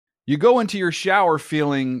You go into your shower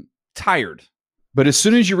feeling tired, but as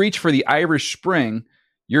soon as you reach for the Irish Spring,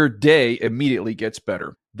 your day immediately gets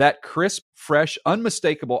better. That crisp, fresh,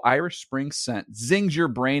 unmistakable Irish Spring scent zings your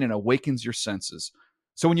brain and awakens your senses.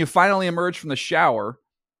 So when you finally emerge from the shower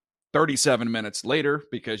 37 minutes later,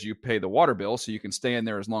 because you pay the water bill so you can stay in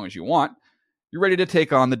there as long as you want, you're ready to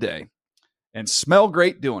take on the day and smell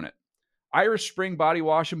great doing it. Irish Spring Body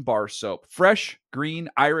Wash and Bar Soap. Fresh, green,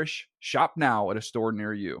 Irish. Shop now at a store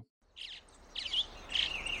near you.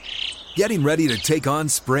 Getting ready to take on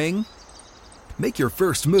spring? Make your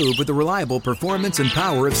first move with the reliable performance and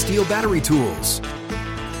power of Steel battery tools.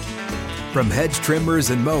 From hedge trimmers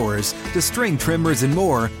and mowers to string trimmers and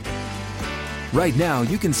more, right now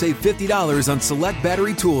you can save $50 on select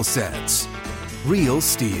battery tool sets. Real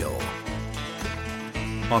Steel.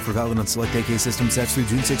 Offer valid on select AK system sets through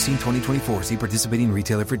June 16, 2024. See participating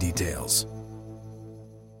retailer for details.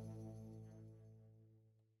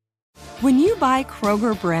 When you buy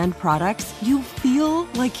Kroger brand products, you feel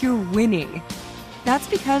like you're winning. That's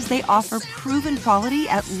because they offer proven quality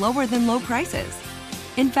at lower than low prices.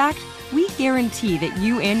 In fact, we guarantee that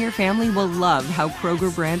you and your family will love how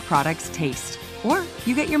Kroger brand products taste, or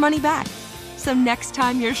you get your money back. So next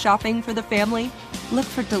time you're shopping for the family, look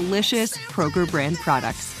for delicious Kroger brand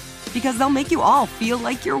products, because they'll make you all feel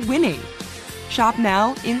like you're winning. Shop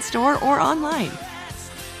now, in-store, or online.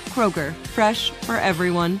 Kroger, fresh for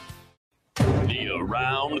everyone. The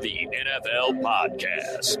Around the NFL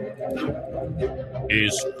podcast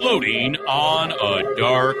is floating on a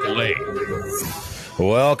dark lake.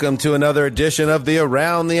 Welcome to another edition of the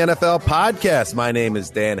Around the NFL podcast. My name is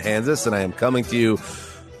Dan Hanzus, and I am coming to you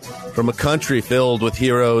from a country filled with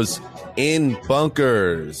heroes in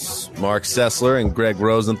bunkers. Mark Sessler and Greg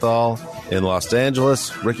Rosenthal in Los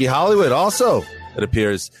Angeles. Ricky Hollywood also, it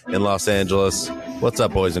appears, in Los Angeles. What's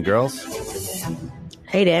up, boys and girls?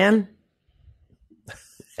 Hey, Dan.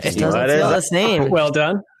 Just doesn't feel the same. Well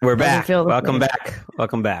done. We're back. Welcome back.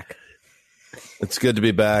 Welcome back. It's good to be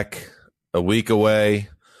back. A week away.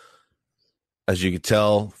 As you can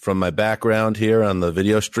tell from my background here on the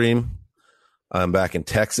video stream, I'm back in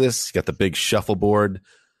Texas. Got the big shuffleboard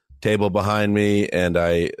table behind me, and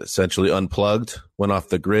I essentially unplugged, went off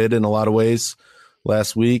the grid in a lot of ways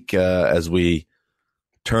last week as we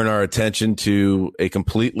turn our attention to a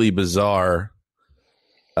completely bizarre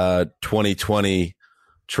 2020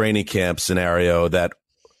 training camp scenario that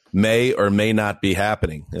may or may not be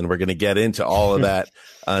happening. And we're going to get into all of that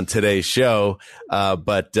on today's show.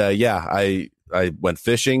 But I went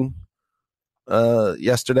fishing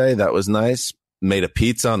yesterday. That was nice. Made a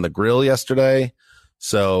pizza on the grill yesterday.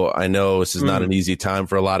 So I know this is not an easy time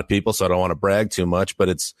for a lot of people, so I don't want to brag too much, but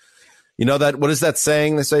it's, you know, that, what is that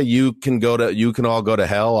saying? They say you can all go to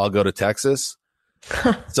hell. I'll go to Texas.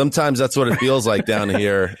 Sometimes that's what it feels like down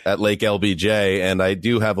here at Lake LBJ, and I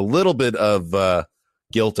do have a little bit of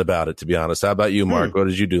guilt about it, to be honest. How about you, Mark? What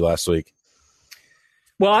did you do last week?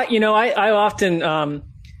 Well, I often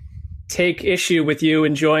take issue with you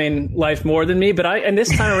enjoying life more than me, but and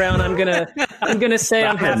this time around I'm gonna say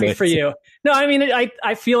I'm happy for you. No, I mean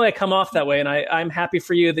I feel I come off that way, and I'm happy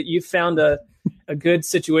for you that you found a good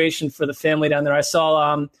situation for the family down there. I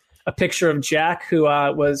saw a picture of Jack, who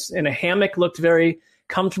was in a hammock, looked very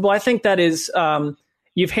comfortable. I think that is,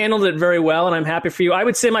 you've handled it very well, and I'm happy for you. I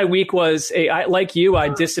would say my week was, like you, I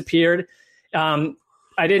disappeared.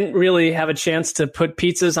 I didn't really have a chance to put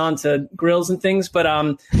pizzas onto grills and things, but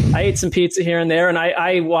I ate some pizza here and there, and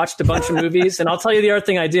I watched a bunch of movies. And I'll tell you, the other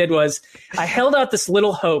thing I did was I held out this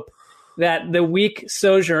little hope that the week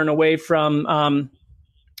sojourn away from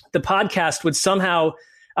the podcast would somehow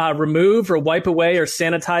remove or wipe away or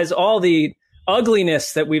sanitize all the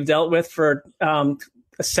ugliness that we've dealt with for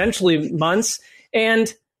essentially months,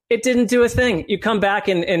 and it didn't do a thing. You come back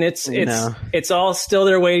and it's all still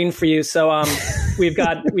there waiting for you. So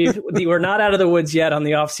we're not out of the woods yet on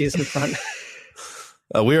the off season front.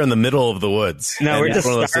 We're in the middle of the woods. No, we're just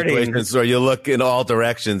one of those starting. situations where you look in all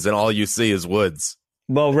directions and all you see is woods.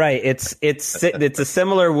 Well, right. It's a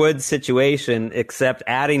similar woods situation, except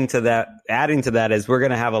adding to that is we're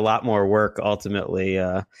going to have a lot more work ultimately.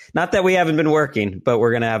 Not that we haven't been working, but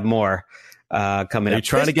we're going to have more coming up. Are you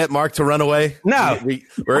trying to get Mark to run away? No. We're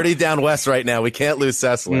already down west right now. We can't lose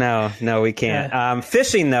Sessler. No, we can't.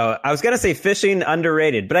 Fishing, though, I was going to say fishing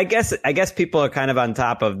underrated, but I guess people are kind of on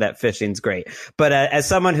top of that. Fishing's great. But as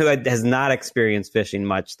someone who has not experienced fishing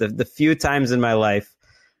much, the few times in my life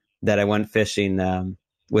that I went fishing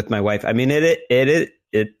with my wife, I mean,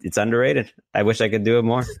 it's underrated. I wish I could do it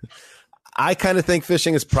more. I kind of think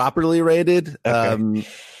fishing is properly rated. Okay.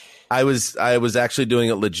 I was actually doing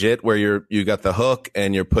it legit, where you got the hook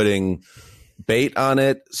and you're putting bait on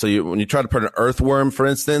it. So when you try to put an earthworm, for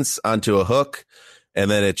instance, onto a hook, and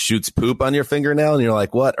then it shoots poop on your fingernail, and you're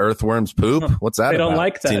like, "What? Earthworms poop? What's that?" They don't about?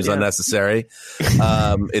 like that. Seems unnecessary.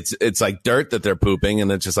 It's like dirt that they're pooping, and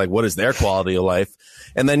it's just like, what is their quality of life?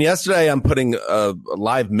 And then yesterday, I'm putting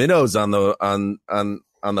live minnows on the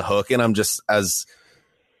hook, and I'm just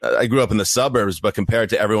I grew up in the suburbs, but compared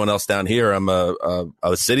to everyone else down here, I'm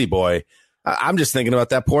a city boy. I'm just thinking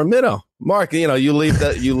about that poor minnow, Mark. You leave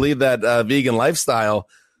that vegan lifestyle.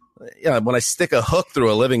 When I stick a hook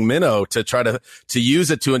through a living minnow to try to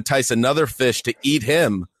use it to entice another fish to eat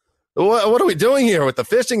him, what are we doing here with the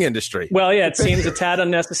fishing industry? Well, yeah, it seems a tad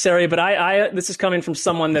unnecessary, but this is coming from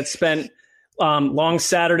someone that spent long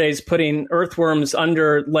Saturdays putting earthworms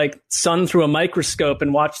under sun through a microscope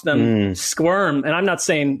and watched them squirm. And I'm not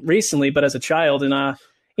saying recently, but as a child, and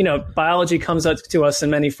biology comes up to us in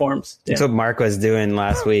many forms. Yeah. That's what Mark was doing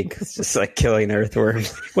last week. It's just like killing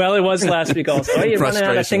earthworms. Well, it was last week also. You're running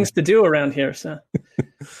out of things to do around here. So,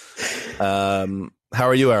 how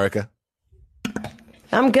are you, Erica?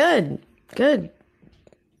 I'm good. Good.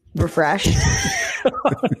 Refreshed.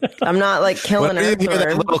 I'm not killing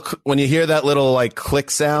earthworms. When you hear that little click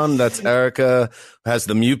sound, that's Erica has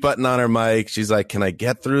the mute button on her mic. She's like, "Can I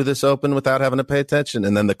get through this open without having to pay attention?"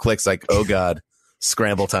 And then the click's like, "Oh God."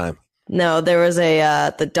 Scramble time. No, there was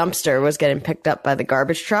the dumpster was getting picked up by the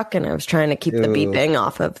garbage truck, and I was trying to keep the beeping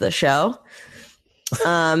off of the show.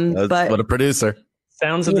 But what a producer.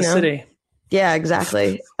 Sounds of the city. Yeah,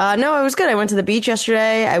 exactly. No, it was good. I went to the beach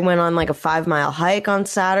yesterday. I went on a 5-mile hike on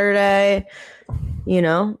Saturday.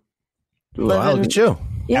 Wow, look at you.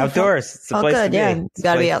 Yeah, outdoors. It's all good. Yeah, you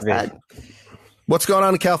got to be outside. What's going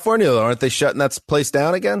on in California, though? Aren't they shutting that place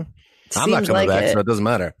down again? I'm not coming back, so it doesn't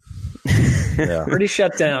matter. Yeah. Pretty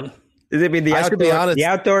shut down. I mean, the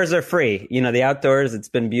outdoors are free. The outdoors, it's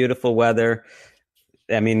been beautiful weather.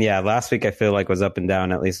 I mean, yeah, last week I feel like was up and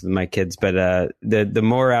down, at least with my kids. But the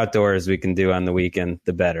more outdoors we can do on the weekend,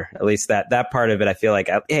 the better. At least that part of it, I feel like,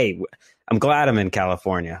 hey, I'm glad I'm in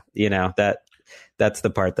California. That's the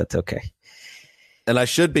part that's okay. And I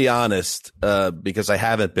should be honest, because I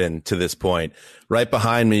haven't been to this point. Right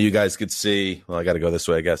behind me, you guys could see. Well, I got to go this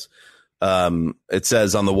way, I guess. It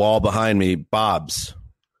says on the wall behind me, Bob's.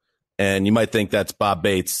 And you might think that's Bob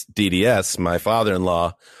Bates, DDS, my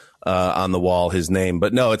father-in-law, on the wall, his name.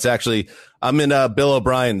 But no, it's actually, I'm in Bill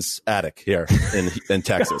O'Brien's attic here in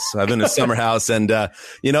Texas. I'm in his summer house. And,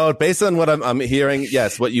 based on what I'm hearing,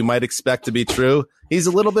 yes, what you might expect to be true, he's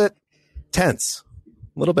a little bit tense.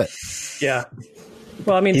 A little bit. Yeah.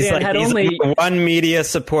 Well, I mean, he's Dan had he's only one media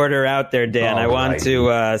supporter out there, Dan. I want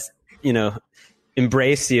to,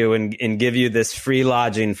 embrace you and give you this free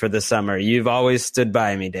lodging for the summer. You've always stood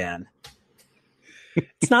by me, Dan.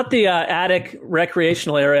 It's not the attic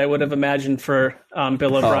recreational area I would have imagined for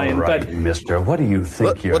Bill O'Brien. All right, but mister, what do you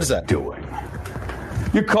think you're doing?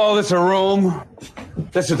 You call this a room?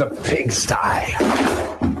 This is a pigsty.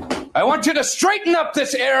 I want you to straighten up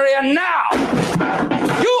this area now.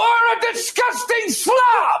 You are a disgusting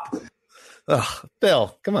slob. Oh,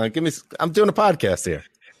 Bill, come on, I'm doing a podcast here.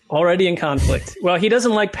 Already in conflict. Well, he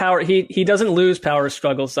doesn't like power. He doesn't lose power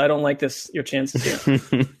struggles. So I don't like your chances here.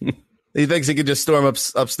 He thinks he could just storm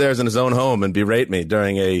upstairs in his own home and berate me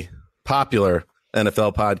during a popular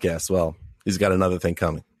NFL podcast. Well, he's got another thing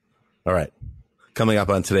coming. All right. Coming up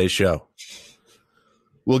on today's show,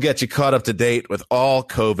 we'll get you caught up to date with all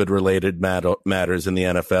COVID-related matters in the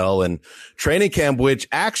NFL and training camp, which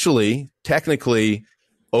actually technically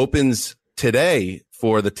opens today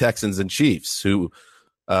for the Texans and Chiefs, who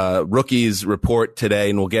rookies report today,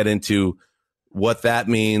 and we'll get into what that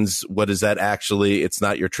means. What is that actually? It's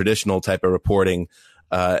not your traditional type of reporting,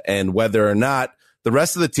 and whether or not the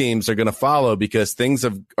rest of the teams are going to follow, because things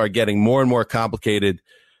are getting more and more complicated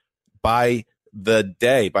by the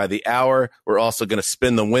day, by the hour. We're also going to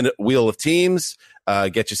spin the wheel of teams,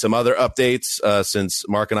 get you some other updates since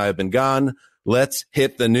Mark and I have been gone. Let's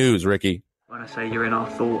hit the news, Ricky. When I say you're in our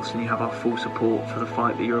thoughts and you have our full support for the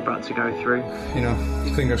fight that you're about to go through.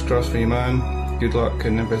 Fingers crossed for you, man. Good luck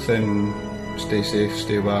and everything. Stay safe,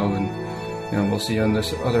 stay well, and we'll see you on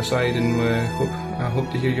this other side. And I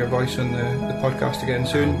hope to hear your voice on the podcast again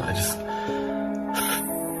soon.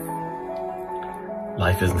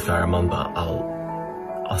 Life isn't fair, man, but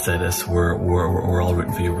I'll say this: we're all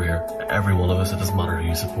rooting for you over here. Every one of us. It doesn't matter who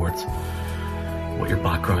you support, what your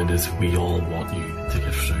background is. We all want you to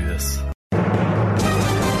get through this.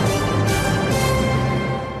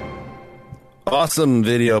 Awesome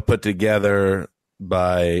video put together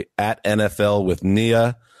by @NFL with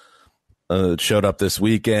Nia. It showed up this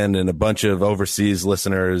weekend, and a bunch of overseas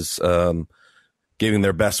listeners giving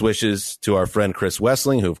their best wishes to our friend Chris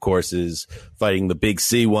Wessling, who, of course, is fighting the big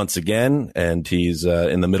C once again. And he's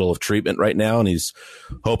in the middle of treatment right now, and he's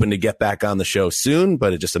hoping to get back on the show soon.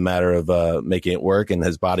 But it's just a matter of making it work and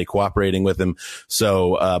his body cooperating with him.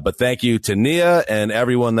 So, but thank you to Nia and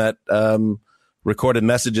everyone that recorded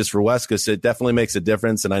messages for Wes, because it definitely makes a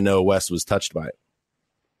difference. And I know Wes was touched by it.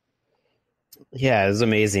 Yeah, it was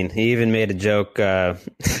amazing. He even made a joke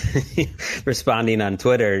responding on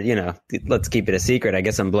Twitter, let's keep it a secret. I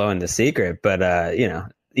guess I'm blowing the secret, but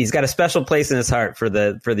he's got a special place in his heart for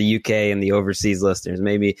the UK and the overseas listeners,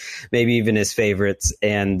 maybe even his favorites.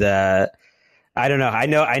 And I don't know. I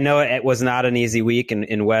know it was not an easy week,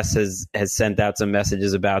 and Wes has sent out some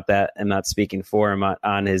messages about that. I'm not speaking for him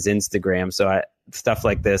on his Instagram. So stuff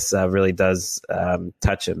like this really does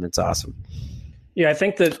touch him. It's awesome. Yeah, I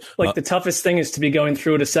think that the toughest thing is to be going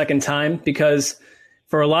through it a second time, because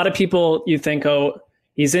for a lot of people, you think, oh,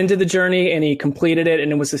 he's into the journey and he completed it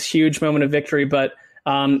and it was this huge moment of victory. But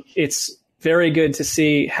it's very good to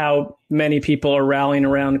see how many people are rallying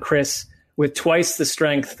around Chris with twice the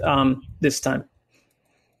strength this time.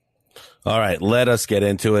 All right, let us get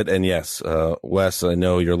into it. And yes, Wes, I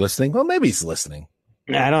know you're listening. Well, maybe he's listening.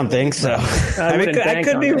 I don't think so. I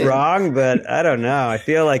could be wrong, but I don't know. I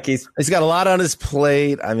feel like he's got a lot on his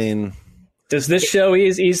plate. I mean, does this show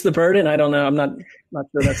ease the burden? I don't know. I'm not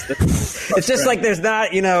sure that's the. It's just like there's not,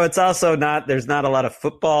 it's also not. There's not a lot of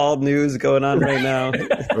football news going on right now.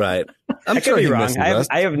 Right. I'm sure you're wrong.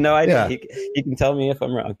 I have no idea. Yeah. He can tell me if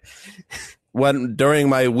I'm wrong. During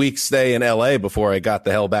my week stay in LA before I got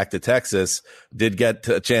the hell back to Texas, did get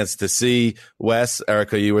a chance to see Wes.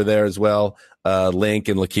 Erica, you were there as well. Link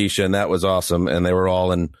and Lakeisha, and that was awesome. And they were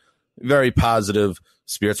all in very positive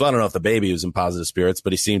spirits. Well, I don't know if the baby was in positive spirits,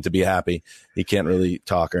 but he seemed to be happy. He can't really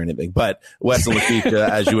talk or anything. But Wes and Lakeisha,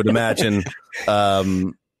 as you would imagine,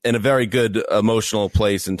 in a very good emotional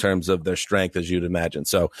place in terms of their strength, as you'd imagine.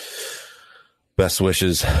 So best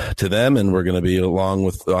wishes to them, and we're going to be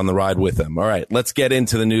on the ride with them. All right, let's get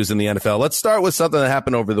into the news in the NFL. Let's start with something that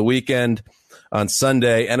happened over the weekend. On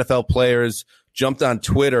Sunday, NFL players jumped on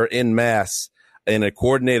Twitter en masse in a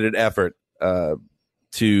coordinated effort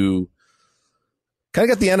to kind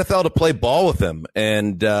of get the NFL to play ball with them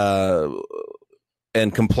and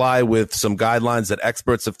comply with some guidelines that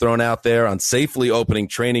experts have thrown out there on safely opening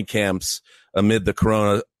training camps amid the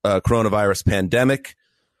coronavirus pandemic.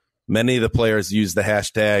 Many of the players used the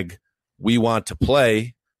hashtag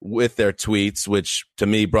 #WeWantToPlay with their tweets, which to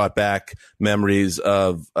me brought back memories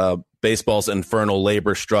of baseball's infernal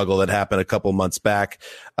labor struggle that happened a couple months back.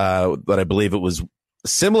 But I believe it was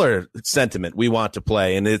similar sentiment. We want to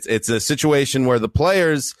play. And it's a situation where the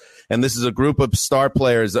players, and this is a group of star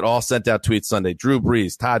players that all sent out tweets Sunday: Drew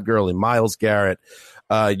Brees, Todd Gurley, Myles Garrett,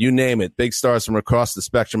 you name it, big stars from across the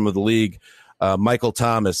spectrum of the league, Michael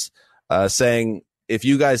Thomas, saying, if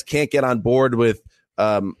you guys can't get on board with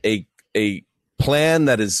a plan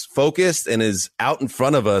that is focused and is out in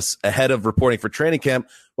front of us ahead of reporting for training camp,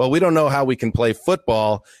 well, we don't know how we can play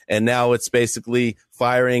football. And now it's basically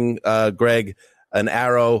firing, Greg, an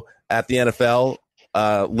arrow at the NFL.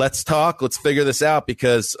 Let's talk. Let's figure this out,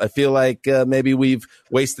 because I feel like maybe we've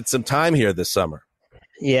wasted some time here this summer.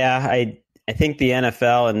 Yeah, I think the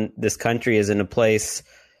NFL and this country is in a place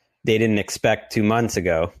they didn't expect 2 months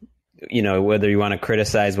ago. Whether you want to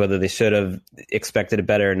criticize whether they should have expected it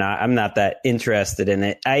better or not, I'm not that interested in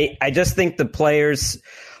it. I just think the players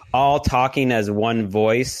all talking as one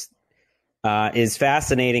voice is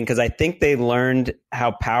fascinating, because I think they learned how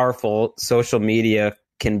powerful social media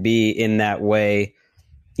can be in that way,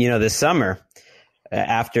 this summer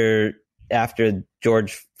after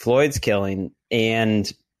George Floyd's killing.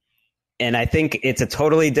 And I think it's a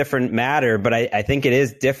totally different matter, but I think it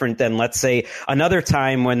is different than, let's say, another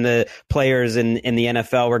time when the players in the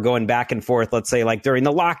NFL were going back and forth, let's say like during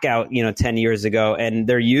the lockout, 10 years ago, and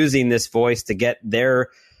they're using this voice to get their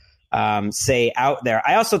say out there.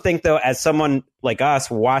 I also think, though, as someone like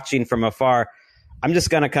us watching from afar, I'm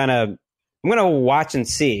just going to I'm going to watch and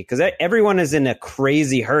see, because everyone is in a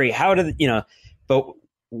crazy hurry. But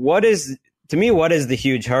to me, what is the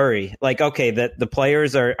huge hurry? Like, okay, the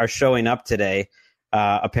players are showing up today,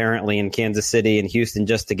 apparently in Kansas City and Houston,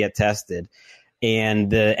 just to get tested. And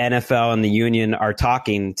the NFL and the union are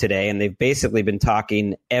talking today, and they've basically been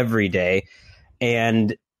talking every day.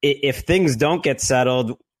 And if things don't get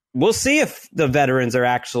settled, we'll see if the veterans are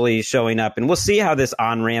actually showing up, and we'll see how this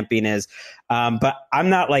on-ramping is. But I'm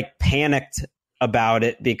not panicked about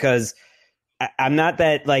it, because I'm not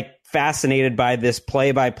that fascinated by this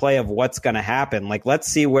play-by-play of what's going to happen. Like, let's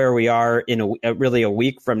see where we are in really a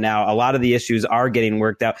week from now. A lot of the issues are getting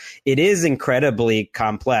worked out. It is incredibly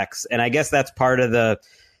complex. And I guess that's part of the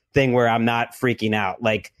thing where I'm not freaking out.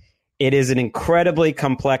 Like, it is an incredibly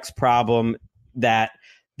complex problem that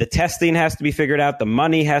the testing has to be figured out. The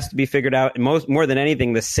money has to be figured out. And more than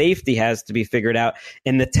anything, the safety has to be figured out.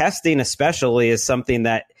 And the testing especially is something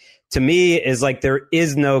that, to me, is like there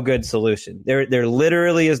is no good solution. There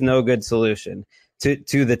literally is no good solution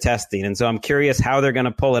to the testing. And so I'm curious how they're going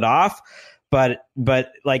to pull it off. But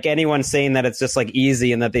like anyone saying that it's just like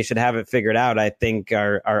easy and that they should have it figured out, I think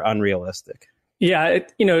are unrealistic. Yeah,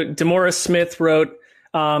 DeMaurice Smith wrote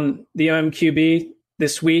the OMQB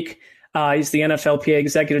this week. He's the NFLPA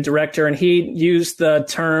executive director, and he used the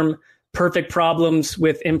term perfect problems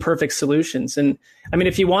with imperfect solutions. And I mean,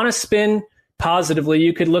 if you want to spin positively,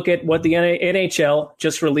 you could look at what the NHL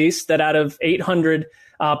just released, that out of 800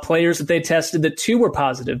 players that they tested, that 2 were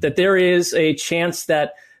positive, that there is a chance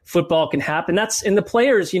that football can happen. That's in the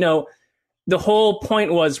players, the whole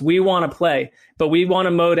point was we want to play, but we want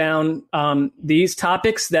to mow down these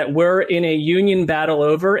topics that we're in a union battle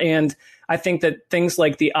over. And I think that things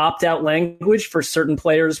like the opt-out language for certain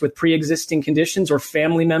players with pre-existing conditions or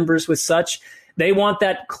family members with such, they want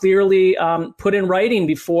that clearly put in writing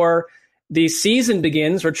before the season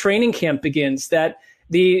begins or training camp begins, that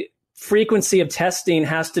the frequency of testing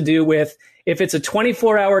has to do with, if it's a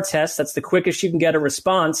 24-hour test, that's the quickest you can get a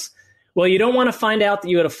response. Well, you don't want to find out that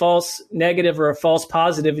you had a false negative or a false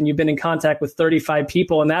positive and you've been in contact with 35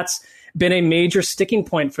 people. And that's been a major sticking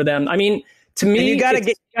point for them. I mean, to me, and you got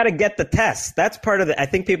to get the test. That's part of I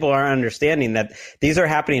think people are understanding that these are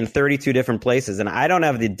happening in 32 different places. And I don't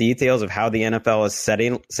have the details of how the NFL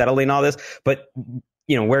is settling all this, but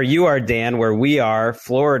where you are, Dan, where we are,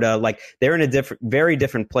 Florida, like they're in a very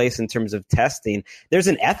different place in terms of testing. There's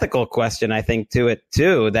an ethical question, I think, to it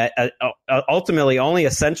too, that ultimately only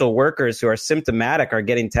essential workers who are symptomatic are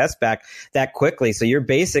getting tests back that quickly. So you're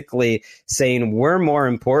basically saying we're more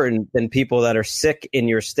important than people that are sick in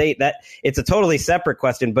your state. That it's a totally separate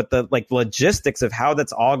question, but the logistics of how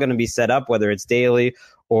that's all going to be set up, whether it's daily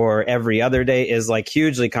or every other day, is like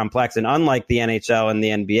hugely complex. And unlike the NHL and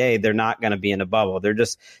the NBA, they're not going to be in a bubble. They're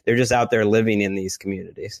just out there living in these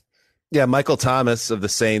communities. Yeah, Michael Thomas of the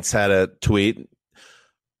Saints had a tweet.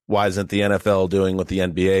 Why isn't the NFL doing what the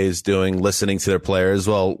NBA is doing, listening to their players?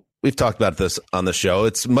 Well, we've talked about this on the show.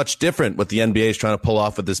 It's much different what the NBA is trying to pull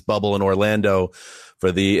off with this bubble in Orlando for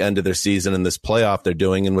the end of their season and this playoff they're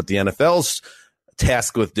doing, and what the NFL's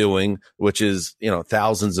tasked with doing, which is,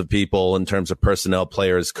 thousands of people in terms of personnel,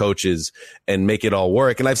 players, coaches, and make it all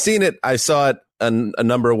work. And I've seen it. I saw it on a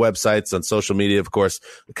number of websites, on social media, of course,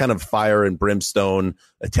 kind of fire and brimstone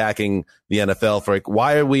attacking the NFL for like,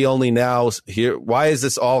 why are we only now here? Why is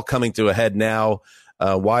this all coming to a head now?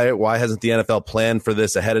 Why hasn't the NFL planned for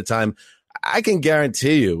this ahead of time? I can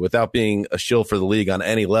guarantee you, without being a shill for the league on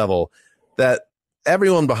any level, that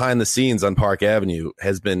everyone behind the scenes on Park Avenue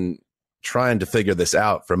has been trying to figure this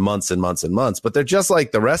out for months and months and months. But they're just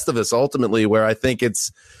like the rest of us ultimately, where I think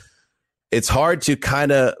it's hard to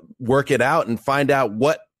kind of work it out and find out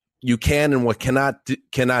what you can and what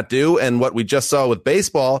cannot do. And what we just saw with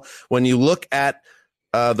baseball, when you look at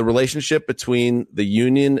the relationship between the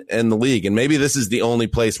union and the league, and maybe this is the only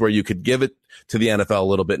place where you could give it to the NFL a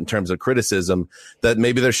little bit in terms of criticism, that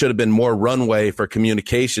maybe there should have been more runway for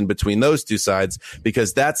communication between those two sides,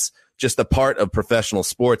 because that's just a part of professional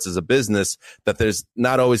sports as a business, that there's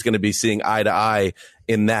not always going to be seeing eye to eye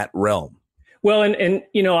in that realm. Well, and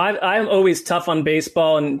I'm always tough on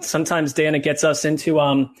baseball, and sometimes, Dan, it gets us into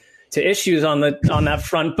to issues on that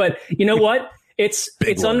front. But you know what?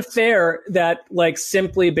 It's unfair that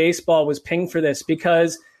simply baseball was pinged for this,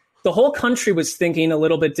 because the whole country was thinking a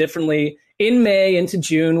little bit differently in May into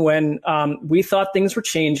June when we thought things were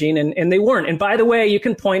changing, and they weren't. And by the way, you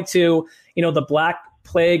can point to the Black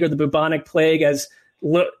Plague or the bubonic plague as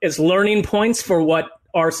learning points for what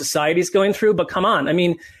our society is going through. But come on, I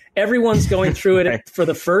mean, everyone's going through it for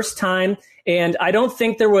the first time. And I don't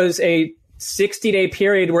think there was a 60-day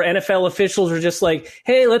period where NFL officials were just like,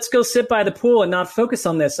 hey, let's go sit by the pool and not focus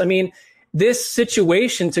on this. I mean, this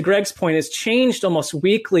situation, to Greg's point, has changed almost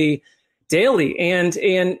weekly, daily. And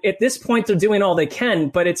at this point, they're doing all they can,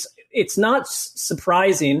 but it's not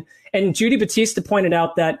surprising. And Judy Battista pointed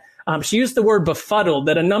out that she used the word befuddled,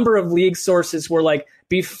 that a number of league sources were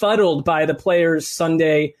befuddled by the players'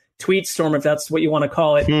 Sunday tweet storm, if that's what you want to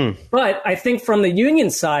call it. But I think from the union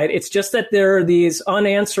side, it's just that there are these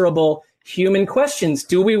unanswerable human questions.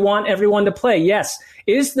 Do we want everyone to play? Yes.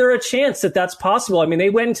 Is there a chance that that's possible? I mean, they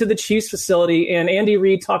went into the Chiefs facility and Andy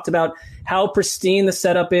Reid talked about how pristine the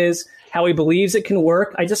setup is, how he believes it can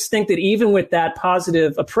work. I just think that even with that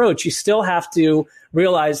positive approach, you still have to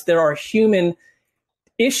realize there are human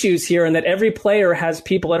issues here and that every player has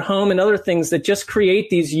people at home and other things that just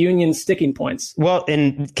create these union sticking points. Well,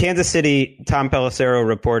 in Kansas City, Tom Pelissero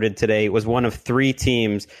reported today was one of 3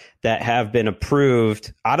 teams that have been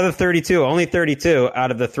approved out of the 32, only 32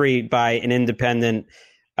 out of the 3 by an independent,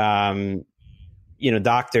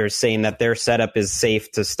 doctors saying that their setup is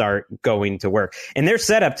safe to start going to work. And their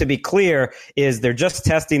setup, to be clear, is they're just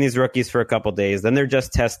testing these rookies for a couple days. Then they're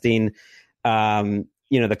just testing,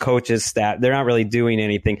 the coaches' staff. They're not really doing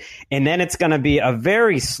anything. And then it's going to be a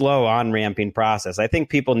very slow on-ramping process. I think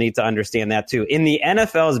people need to understand that too. In the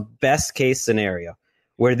NFL's best case scenario,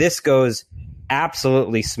 where this goes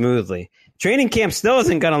absolutely smoothly, training camp still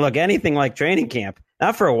isn't going to look anything like training camp.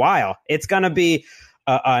 Not for a while. It's going to be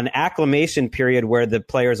an acclimation period where the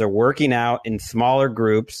players are working out in smaller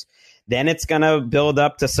groups. Then it's going to build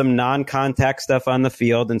up to some non-contact stuff on the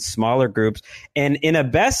field in smaller groups. And in a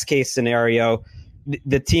best case scenario,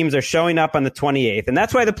 the teams are showing up on the 28th. And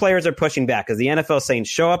that's why the players are pushing back, because the NFL is saying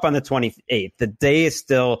show up on the 28th. The day is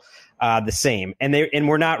still the same. And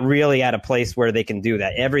we're not really at a place where they can do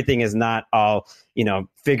that. Everything is not all,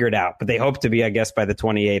 figured out, but they hope to be, I guess, by the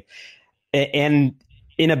 28th. And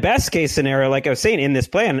in a best case scenario, like I was saying, in this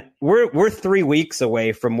plan, we're 3 weeks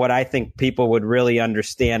away from what I think people would really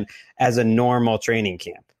understand as a normal training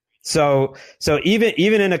camp. So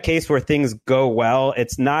even in a case where things go well,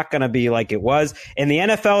 it's not going to be like it was. And the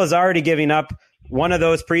NFL is already giving up one of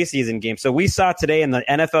those preseason games. So we saw today in the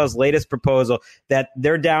NFL's latest proposal that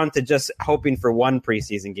they're down to just hoping for one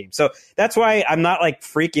preseason game. So that's why I'm not like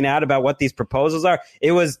freaking out about what these proposals are.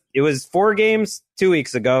 It was 4 games 2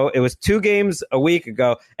 weeks ago. It was 2 games a week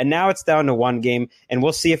ago. And now it's down to 1 game. And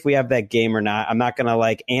we'll see if we have that game or not. I'm not going to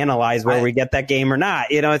like analyze where we get that game or not.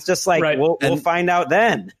 It's just like, right. We'll find out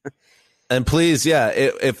then. And please,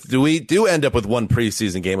 if we do end up with one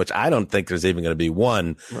preseason game, which I don't think there's even going to be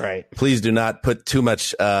one, right? Please do not put too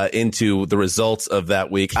much into the results of that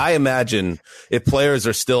week. I imagine if players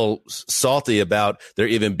are still salty about there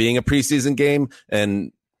even being a preseason game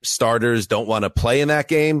and starters don't want to play in that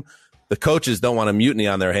game, the coaches don't want a mutiny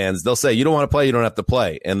on their hands. They'll say, you don't want to play, you don't have to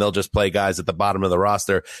play. And they'll just play guys at the bottom of the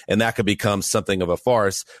roster. And that could become something of a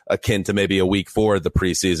farce akin to maybe a week 4 of the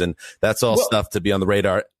preseason. That's all stuff to be on the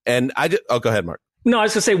radar. And go ahead, Mark. No, I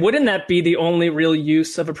was going to say, wouldn't that be the only real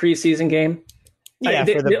use of a preseason game? Yeah,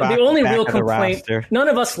 the only real complaint, none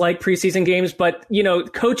of us like preseason games, but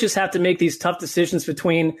coaches have to make these tough decisions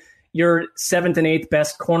between your 7th and 8th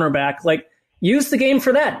best cornerback. Like, use the game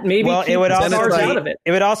for that. Maybe it would also out of it.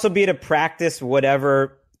 It would also be to practice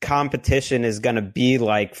whatever competition is going to be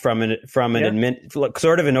like from an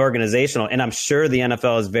sort of an organizational. And I'm sure the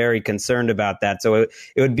NFL is very concerned about that. So it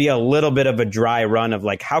would be a little bit of a dry run of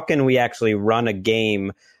like, how can we actually run a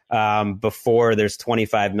game before there's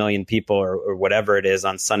 25 million people or whatever it is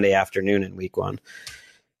on Sunday afternoon in week 1.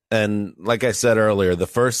 And like I said earlier, the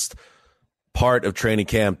first part of training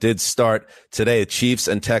camp did start today. Chiefs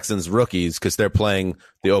and Texans rookies, because they're playing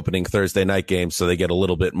the opening Thursday night game, so they get a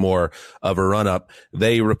little bit more of a run up.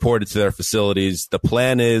 They reported to their facilities. The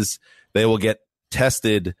plan is they will get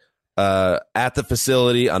tested at the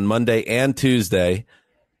facility on Monday and Tuesday.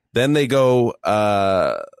 Then they go.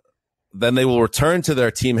 Then they will return to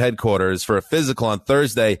their team headquarters for a physical on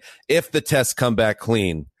Thursday if the tests come back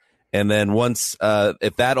clean. And then once,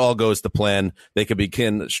 if that all goes to plan, they could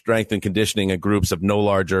begin strength and conditioning in groups of no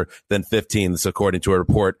larger than 15. This according to a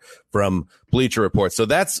report from Bleacher Report. So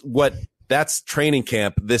that's training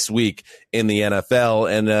camp this week in the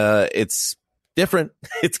NFL. And it's different.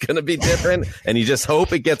 It's going to be different. And you just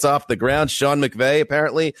hope it gets off the ground. Sean McVay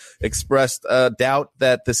apparently expressed doubt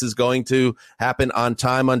that this is going to happen on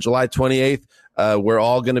time on July 28th. We're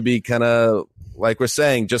all going to be kind of, like we're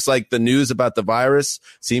saying, just like the news about the virus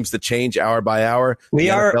seems to change hour by hour, the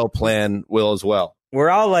NFL plan will as well. We're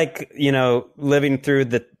all like, living through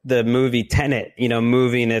the movie Tenet,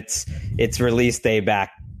 moving its release day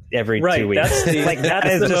back every 2 weeks. That's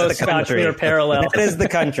the most country parallel. That is the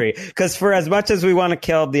country. Because for as much as we want to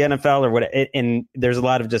kill the NFL or what, and there's a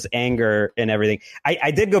lot of just anger and everything. I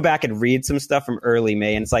did go back and read some stuff from early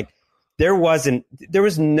May, and it's like, there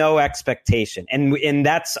was no expectation. And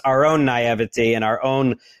that's our own naivety and our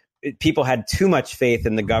own people had too much faith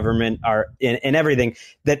in the government in everything,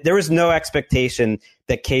 that there was no expectation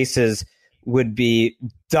that cases would be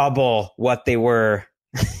double what they were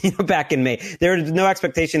back in May. There was no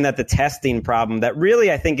expectation that the testing problem that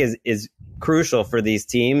really I think is crucial for these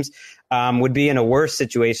teams would be in a worse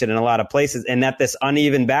situation in a lot of places, and that this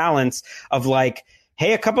uneven balance of like,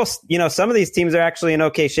 hey, some of these teams are actually in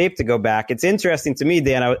okay shape to go back. It's interesting to me,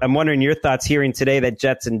 Dan. I'm wondering your thoughts hearing today that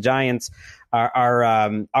Jets and Giants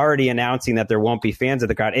are already announcing that there won't be fans at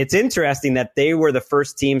the crowd. It's interesting that they were the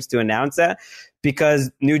first teams to announce that,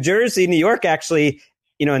 because New Jersey, New York actually,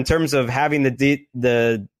 in terms of having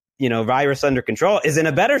the virus under control, is in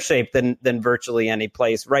a better shape than virtually any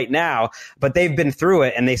place right now. But they've been through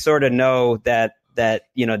it, and they sort of know that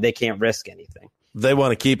they can't risk anything. They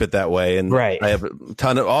want to keep it that way. And right. I have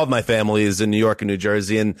all of my family is in New York and New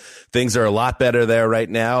Jersey, and things are a lot better there right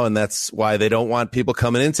now. And that's why they don't want people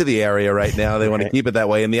coming into the area right now. They want to keep it that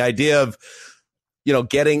way. And the idea of,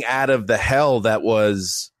 getting out of the hell that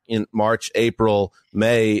was in March, April,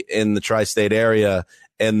 May in the tri-state area,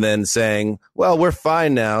 and then saying, well, we're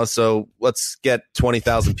fine now, so let's get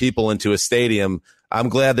 20,000 people into a stadium. I'm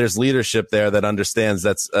glad there's leadership there that understands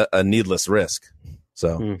that's a needless risk.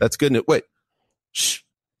 So that's good news. Wait. Shh.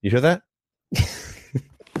 You hear that?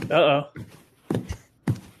 Uh-oh.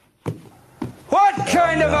 What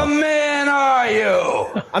kind of a man are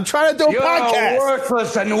you? I'm trying to do a podcast. You're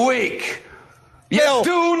worthless and weak. You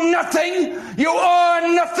do nothing. You are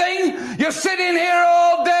nothing. You sit in here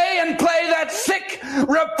all day and play that sick,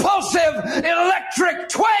 repulsive, electric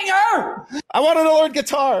twanger. I want to learn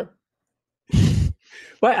guitar.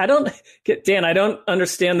 Well, I don't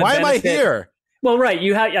understand the Why benefit. am I here? Well, right.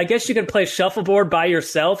 I guess you can play shuffleboard by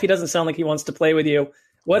yourself. He doesn't sound like he wants to play with you.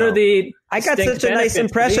 What are the? I got such a nice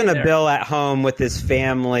impression of Bill at home with his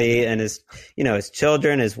family and his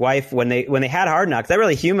children, his wife when they had Hard Knocks. That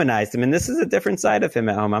really humanized him, and this is a different side of him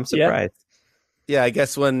at home. I'm surprised. Yeah, I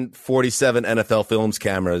guess when 47 NFL Films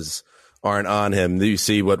cameras aren't on him, you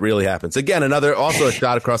see what really happens. Again, also a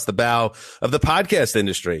shot across the bow of the podcast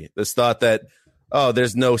industry. This thought that, oh,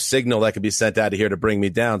 there's no signal that could be sent out of here to bring me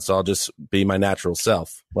down, so I'll just be my natural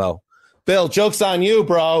self. Well, Bill, joke's on you,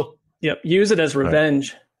 bro. Yep, use it as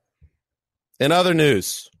revenge. Right. In other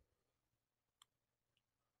news.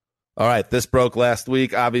 All right, this broke last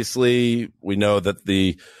week. Obviously, we know that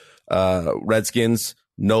the Redskins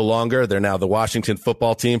no longer. They're now the Washington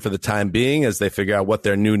football team for the time being as they figure out what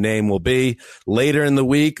their new name will be. Later in the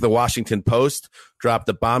week, the Washington Post dropped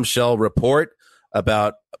a bombshell report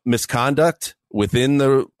about misconduct within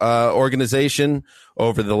the organization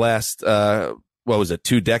over the last,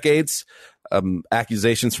 2 decades.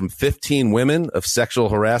 Accusations from 15 women of sexual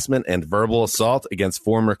harassment and verbal assault against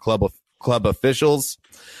former club officials.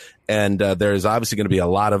 And there's obviously going to be a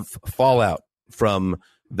lot of fallout from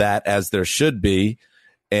that, as there should be.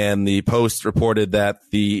 And the Post reported that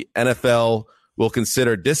the NFL will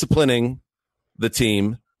consider disciplining the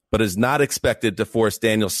team, but is not expected to force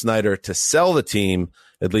Daniel Snyder to sell the team.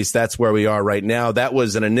 At least that's where we are right now. That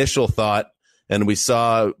was an initial thought. And we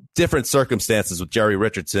saw different circumstances with Jerry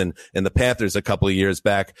Richardson and the Panthers a couple of years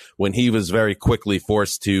back when he was very quickly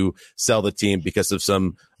forced to sell the team because of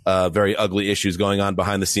some very ugly issues going on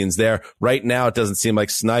behind the scenes there. Right now, it doesn't seem like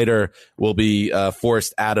Snyder will be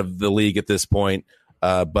forced out of the league at this point,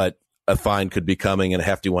 but a fine could be coming, and a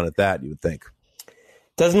hefty one at that, you would think.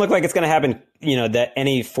 Doesn't look like it's going to happen, that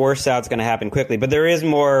any force out is going to happen quickly, but there is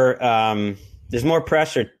more, there's more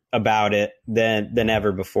pressure about it than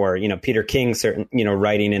ever before. Peter King,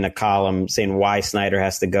 writing in a column saying why Snyder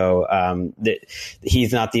has to go. That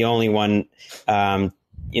he's not the only one, to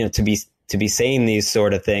be saying these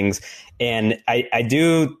sort of things. And I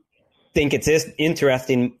do think it's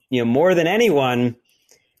interesting, more than anyone,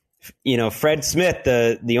 Fred Smith,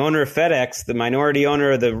 the owner of FedEx, the minority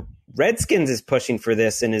owner of the Redskins, is pushing for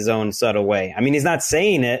this in his own subtle way. I mean, he's not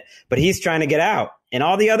saying it, but he's trying to get out. And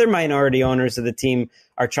all the other minority owners of the team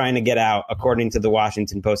are trying to get out, according to the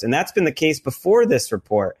Washington Post. And that's been the case before this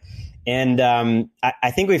report. And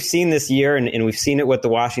I think we've seen this year, and we've seen it with the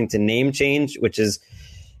Washington name change, which is,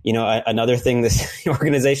 another thing this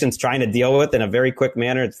organization's trying to deal with in a very quick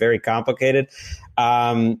manner. It's very complicated.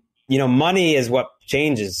 Money is what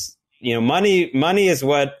changes. Money is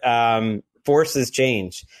what forces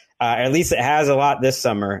change. At least it has a lot this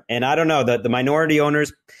summer. And I don't know, the minority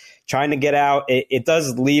owners trying to get out, it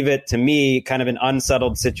does leave it, to me, kind of an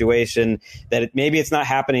unsettled situation that maybe it's not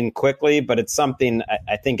happening quickly, but it's something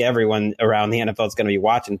I think everyone around the NFL is going to be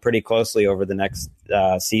watching pretty closely over the next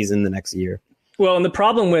season, the next year. Well, and the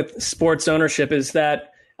problem with sports ownership is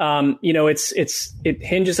that, it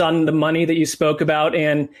hinges on the money that you spoke about.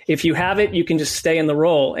 And if you have it, you can just stay in the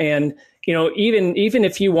role. And, even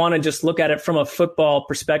if you want to just look at it from a football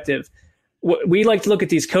perspective, we like to look at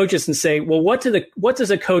these coaches and say, well, what does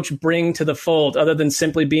a coach bring to the fold other than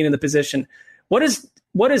simply being in the position? What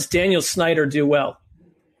does Daniel Snyder do well?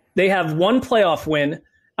 They have one playoff win.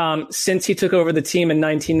 since he took over the team in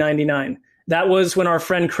 1999. That was when our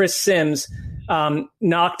friend Chris Sims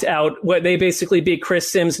knocked out what they basically beat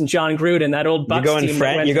Chris Sims and John Gruden, that old Bucks team.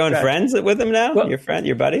 You're going friends with him now? Well,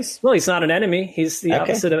 your buddies? Well, he's not an enemy. He's the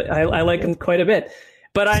opposite of I like him quite a bit.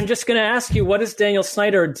 But I'm just going to ask you, what does Daniel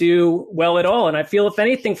Snyder do well at all? And I feel, if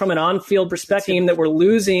anything, from an on-field perspective, that we're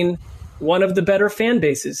losing one of the better fan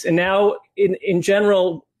bases. And now, in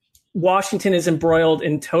general, Washington is embroiled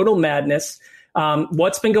in total madness.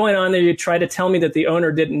 What's been going on there? You try to tell me that the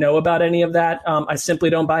owner didn't know about any of that. I simply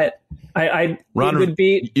don't buy it.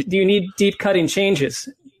 Do you need deep cutting changes?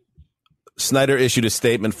 Snyder issued a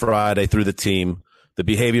statement Friday through the team. The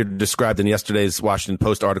behavior described in yesterday's Washington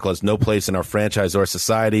Post article has no place in our franchise or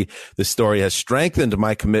society. This story has strengthened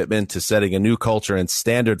my commitment to setting a new culture and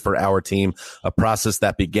standard for our team, a process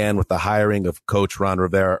that began with the hiring of Coach Ron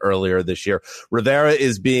Rivera earlier this year. Rivera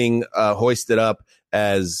is being hoisted up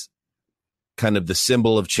as kind of the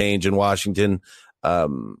symbol of change in Washington.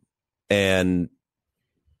 And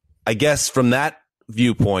I guess from that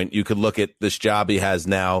viewpoint, you could look at this job he has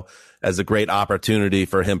now as a great opportunity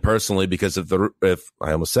for him personally, because if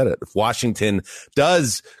Washington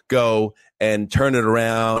does go and turn it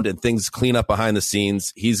around and things clean up behind the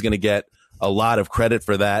scenes, he's going to get a lot of credit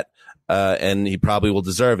for that. And he probably will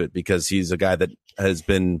deserve it because he's a guy that has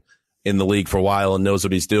been in the league for a while and knows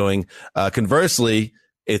what he's doing. Conversely,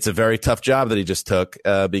 it's a very tough job that he just took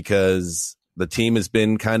because the team has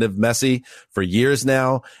been kind of messy for years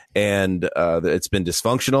now, and it's been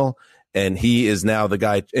dysfunctional. And he is now the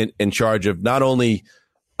guy in charge of not only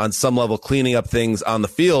on some level cleaning up things on the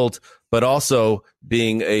field, but also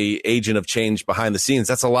being a agent of change behind the scenes.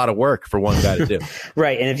 That's a lot of work for one guy to do.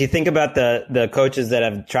 Right. And if you think about the coaches that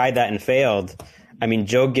have tried that and failed, I mean,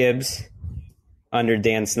 Joe Gibbs under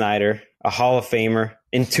Dan Snyder, a Hall of Famer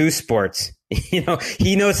in two sports. You know,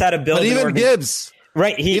 he knows how to build. But even Gibbs,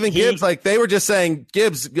 right? Gibbs, like they were just saying,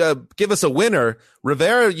 Gibbs, give us a winner.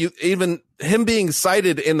 Rivera, him being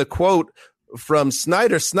cited in the quote from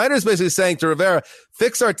Snyder. Snyder's basically saying to Rivera,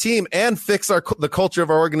 fix our team and fix the culture of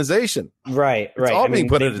our organization. Right. It's all being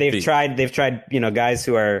put at his feet. They've tried, guys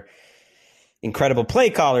who are incredible play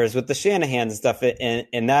callers with the Shanahan and stuff,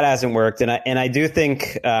 and that hasn't worked. And I do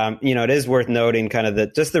think, it is worth noting kind of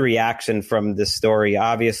the reaction from this story.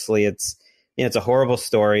 Obviously, it's a horrible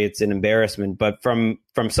story. It's an embarrassment. But from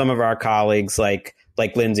some of our colleagues like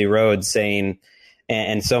Lindsay Rhodes saying,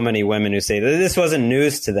 and so many women who say that this wasn't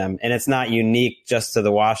news to them, and it's not unique just to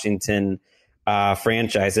the Washington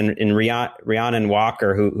franchise. And Rhiannon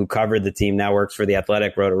Walker, who covered the team, now works for The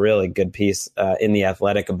Athletic, wrote a really good piece in The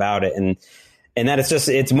Athletic about it. And that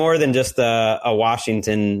it's more than just a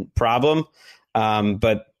Washington problem,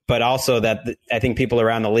 but also that I think people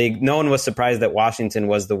around the league, no one was surprised that Washington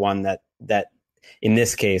was the one that in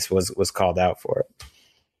this case was called out for it.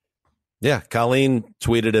 Yeah, Colleen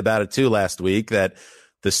tweeted about it too last week, that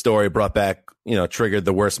the story brought back, triggered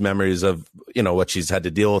the worst memories of, what she's had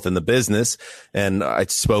to deal with in the business. And I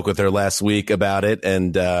spoke with her last week about it.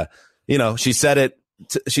 And, she said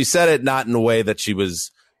it not in a way that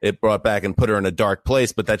it brought back and put her in a dark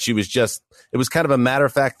place, but that it was kind of a matter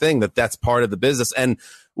of fact thing that's part of the business. And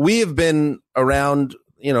we have been around,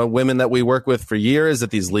 women that we work with for years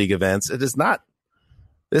at these league events.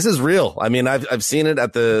 This is real. I mean, I've seen it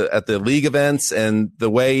at the league events, and the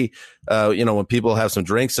way, when people have some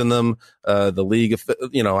drinks in them, the league,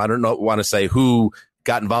 I don't want to say who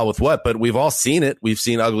got involved with what, but we've all seen it. We've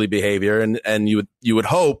seen ugly behavior, and you would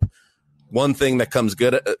hope one thing that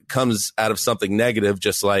comes out of something negative,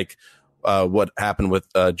 just like what happened with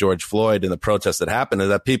George Floyd and the protests that happened, is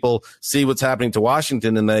that people see what's happening to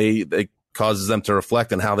Washington, and they causes them to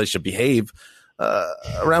reflect on how they should behave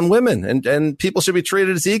around women, and people should be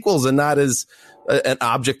treated as equals and not as an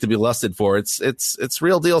object to be lusted for. It's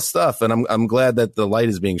real deal stuff, and I'm glad that the light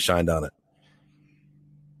is being shined on it.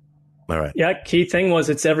 All right. Yeah. Key thing was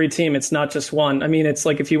it's every team. It's not just one. I mean, it's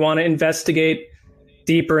like if you want to investigate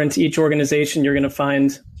deeper into each organization, you're going to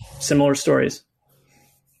find similar stories.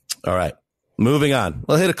 All right. Moving on.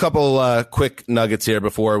 We'll hit a couple quick nuggets here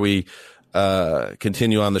before we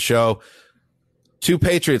continue on the show. 2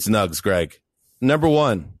 Patriots nugs, Greg. Number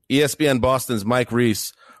 1, ESPN Boston's Mike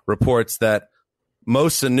Reese reports that Mo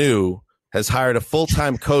Sanu has hired a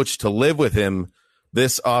full-time coach to live with him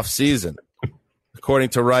this offseason. According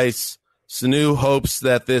to Rice, Sanu hopes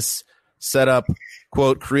that this setup,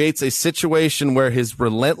 quote, creates a situation where his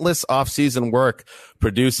relentless offseason work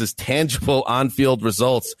produces tangible on-field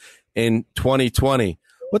results in 2020.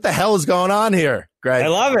 What the hell is going on here, Greg? I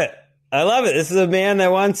love it. This is a man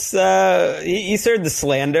that once he's heard the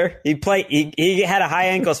slander. He had a high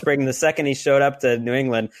ankle sprain the second he showed up to New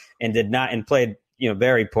England and played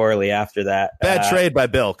very poorly after that. Bad trade by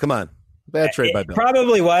Bill. Come on. Bad trade by Bill.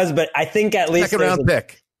 Probably was, but I think at least second round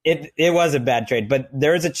pick. It was a bad trade, but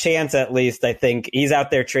there's a chance at least, I think, he's out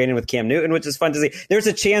there training with Cam Newton, which is fun to see. There's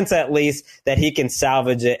a chance at least that he can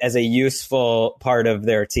salvage it as a useful part of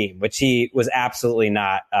their team, which he was absolutely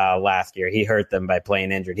not last year. He hurt them by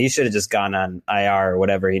playing injured. He should have just gone on IR or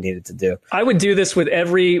whatever he needed to do. I would do this with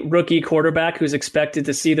every rookie quarterback who's expected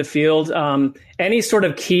to see the field. Any sort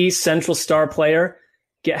of key central star player,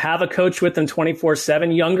 have a coach with them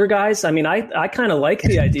 24/7. Younger guys, I mean, I kind of like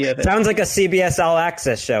the idea of it. Sounds like a CBS All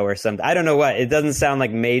Access show or something. I don't know what. It doesn't sound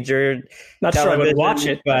like major Not sure I would watch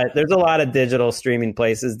it, but there's a lot of digital streaming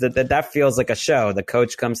places that feels like a show. The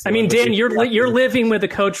coach comes to I mean, Dan, you're living with a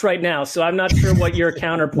coach right now, so I'm not sure what your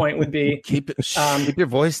counterpoint would be. Keep your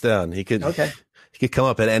voice down. He could come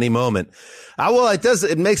up at any moment. Well,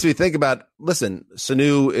 it makes me think about, listen,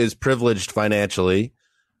 Sanu is privileged financially,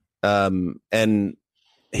 and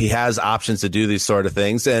he has options to do these sort of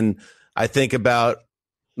things. And I think about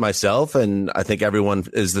myself, and I think everyone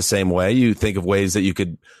is the same way. You think of ways that you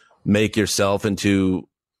could make yourself into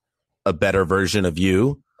a better version of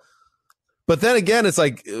you. But then again, it's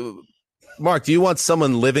like, Mark, do you want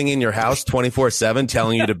someone living in your house 24/7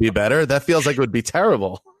 telling you to be better? That feels like it would be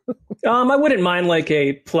terrible. I wouldn't mind like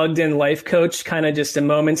a plugged in life coach, kind of just a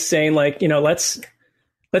moment saying like, let's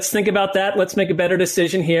think about that. Let's make a better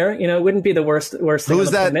decision here. It wouldn't be the worst thing. Who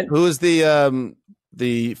is that? Who is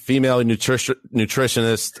the female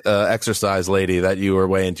nutritionist exercise lady that you were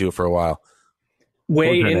way into for a while?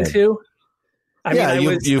 Way into? I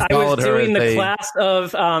was doing the class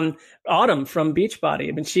of Autumn from Beachbody.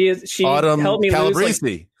 I mean, she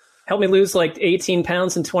helped me lose like 18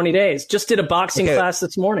 pounds in 20 days. Just did a boxing class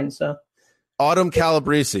this morning. So Autumn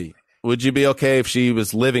Calabrese. Would you be okay if she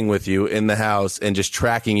was living with you in the house and just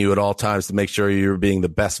tracking you at all times to make sure you're being the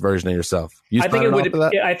best version of yourself? I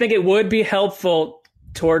think it would be helpful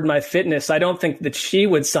toward my fitness. I don't think that she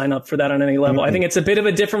would sign up for that on any level. Mm-hmm. I think it's a bit of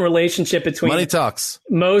a different relationship between Money Talks.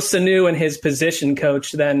 Mo Sanu and his position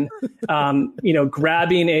coach than,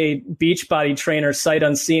 grabbing a Beachbody trainer sight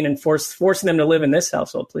unseen and forcing them to live in this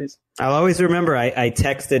household, please. I'll always remember I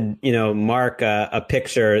texted, Mark a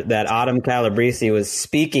picture that Autumn Calabrese was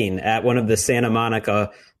speaking at one of the Santa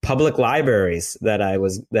Monica public libraries that I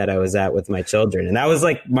was at with my children. And that was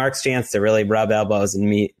like Mark's chance to really rub elbows and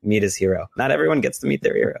meet his hero. Not everyone gets to meet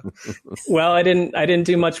their hero. Well, I didn't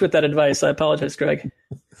do much with that advice. I apologize, Greg.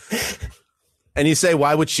 And you say,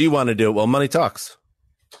 why would she want to do it? Well, money talks.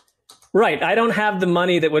 Right. I don't have the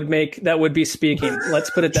money that would be speaking. Let's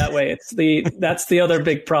put it that way. That's the other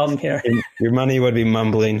big problem here. Your money would be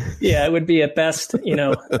mumbling. Yeah, it would be at best,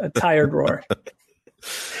 a tired roar.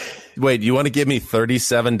 Wait, you want to give me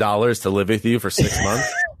 $37 to live with you for 6 months?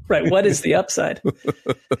 Right. What is the upside?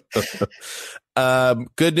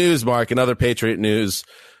 Good news, Mark. Another Patriot news.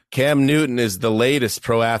 Cam Newton is the latest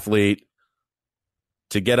pro athlete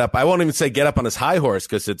to get up. I won't even say get up on his high horse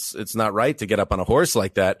because it's not right to get up on a horse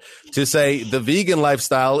like that. To say the vegan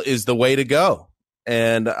lifestyle is the way to go.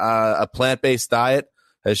 And a plant-based diet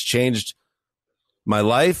has changed my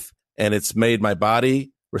life, and it's made my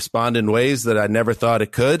body respond in ways that I never thought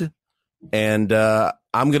it could. And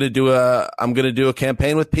I'm gonna do a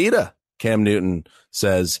campaign with PETA. Cam Newton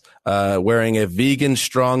says, wearing a vegan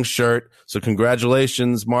strong shirt. So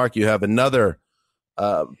congratulations, Mark. You have another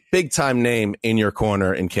big time name in your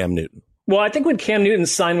corner in Cam Newton. Well, I think when Cam Newton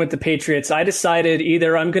signed with the Patriots, I decided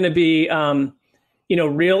either I'm going to be,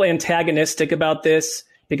 real antagonistic about this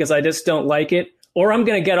because I just don't like it, or I'm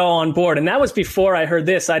going to get all on board. And that was before I heard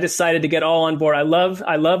this. I decided to get all on board. I love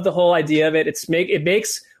the whole idea of it. It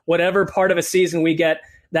makes whatever part of a season we get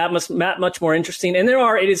that much more interesting. And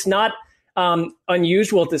it is not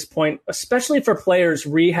unusual at this point, especially for players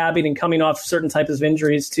rehabbing and coming off certain types of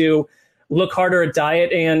injuries, to look harder at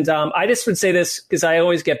diet. And I just would say this because I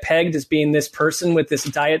always get pegged as being this person with this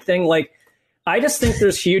diet thing. Like, I just think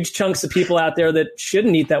there's huge chunks of people out there that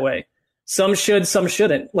shouldn't eat that way. Some should, some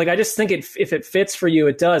shouldn't. Like, I just think if it fits for you,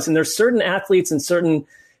 it does. And there's certain athletes and certain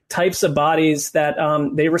types of bodies that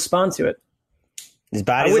they respond to it. His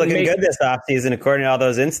body's looking good this offseason, according to all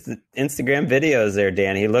those Instagram videos there,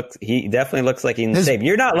 Dan. He definitely looks like he's in shape.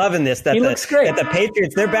 You're not loving this. He looks great. That the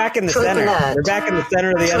Patriots, they're back in the center. They're back in the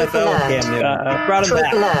center of the NFL, Cam Newton. Brought him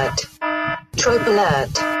back.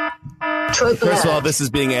 First of all, this is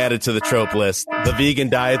being added to the trope list. The vegan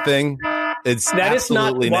diet thing, it's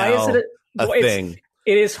absolutely now a thing.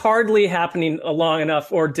 It is hardly happening long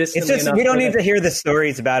enough or distantly enough. We don't need to hear the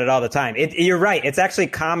stories about it all the time. You're right. It's actually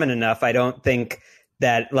common enough. I don't think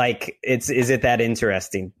that is it that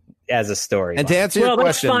interesting? as a story. And to answer your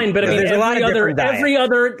question, that's fine. But I mean, there's a lot of every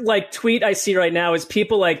other like tweet I see right now is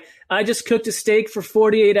people like, I just cooked a steak for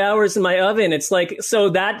 48 hours in my oven. It's like, so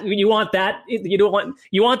that you want that,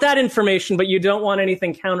 you want that information, but you don't want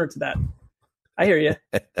anything counter to that. I hear you.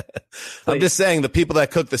 I'm just saying the people that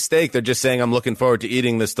cook the steak, they're just saying, I'm looking forward to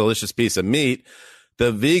eating this delicious piece of meat.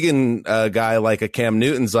 The vegan guy, like a Cam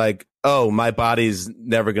Newton's like, oh, my body's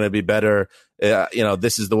never going to be better.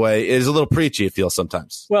 This is the way. It is a little preachy, it feels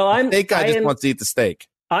sometimes. Well, the steak guy just wants to eat the steak.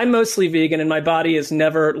 I'm mostly vegan and my body has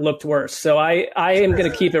never looked worse. So I am going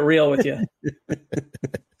to keep it real with you.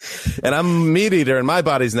 And I'm a meat eater and my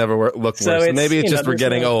body's never looked worse. So maybe it's just we're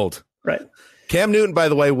getting old. Right. Cam Newton, by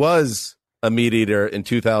the way, was a meat eater in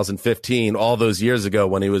 2015, all those years ago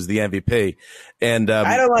when he was the MVP. And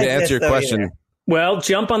I don't like to answer your question. Either. Well,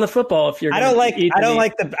 jump on the football if you're. I don't like in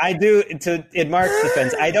Mark's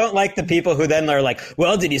defense. I don't like the people who then are like,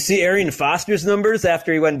 "Well, did you see Arian Foster's numbers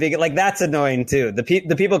after he went vegan?" Like that's annoying too.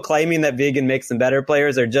 The people claiming that vegan makes them better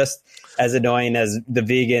players are just as annoying as the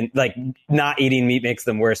vegan, like not eating meat makes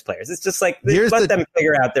them worse players. It's just like let them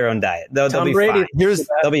figure out their own diet. They'll be fine.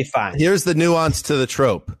 They'll be fine. Here's the nuance to the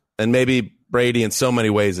trope, and maybe Brady in so many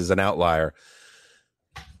ways is an outlier.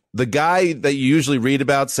 The guy that you usually read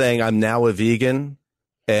about saying, I'm now a vegan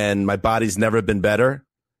and my body's never been better,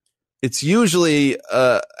 it's usually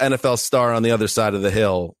an NFL star on the other side of the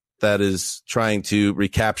hill that is trying to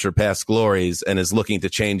recapture past glories and is looking to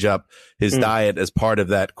change up his diet as part of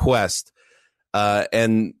that quest.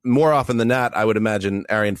 And more often than not, I would imagine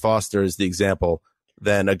Arian Foster is the example.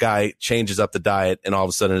 Then a guy changes up the diet and all of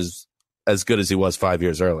a sudden is as good as he was 5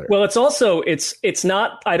 years earlier. Well, it's also, it's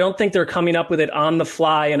not, I don't think they're coming up with it on the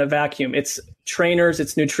fly in a vacuum. It's trainers,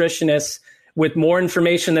 it's nutritionists with more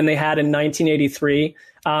information than they had in 1983.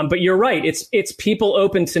 But you're right. It's people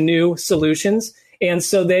open to new solutions. And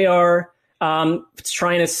so they are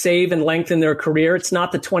trying to save and lengthen their career. It's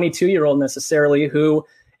not the 22-year-old necessarily who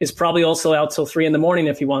is probably also out till 3 a.m.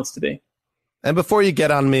 if he wants to be. And before you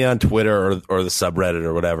get on me on Twitter or the subreddit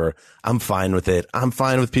or whatever, I'm fine with it. I'm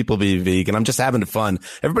fine with people being vegan. I'm just having fun.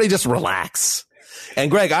 Everybody just relax.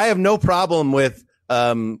 And Greg, I have no problem with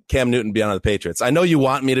Cam Newton being on the Patriots. I know you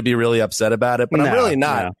want me to be really upset about it, but I'm really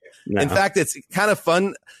not. No. In fact, it's kind of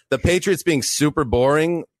fun. The Patriots being super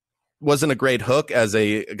boring wasn't a great hook as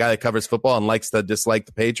a guy that covers football and likes to dislike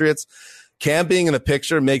the Patriots. Cam being in the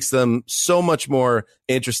picture makes them so much more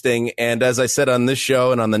interesting. And as I said on this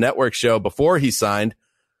show and on the network show before he signed,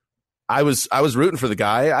 I was rooting for the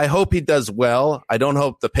guy. I hope he does well. I don't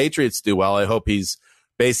hope the Patriots do well. I hope he's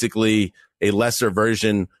basically a lesser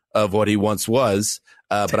version of what he once was.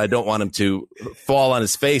 But I don't want him to fall on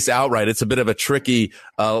his face outright. It's a bit of a tricky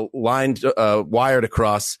line wire to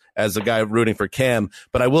cross as a guy rooting for Cam.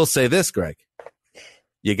 But I will say this, Greg.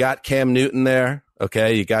 You got Cam Newton there.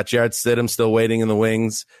 Okay, you got Jarrett Stidham still waiting in the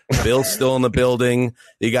wings. Bill's still in the building.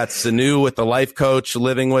 You got Sanu with the life coach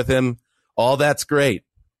living with him. All that's great.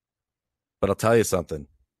 But I'll tell you something.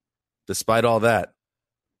 Despite all that,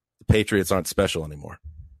 the Patriots aren't special anymore.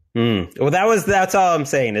 Well, that's all I'm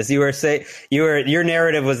saying is your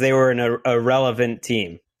narrative was they were an irrelevant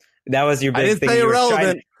team. That was your big thing. I didn't say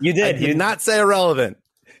irrelevant. You did. I did not say irrelevant.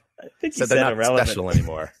 I think you said they're not irrelevant. Special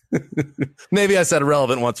anymore. Maybe I said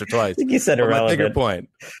irrelevant once or twice. I think you said irrelevant. My bigger point.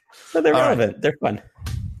 So they're relevant. Right. They're fun.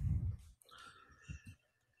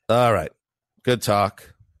 All right. Good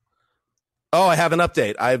talk. Oh, I have an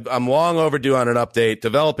update. I'm long overdue on an update.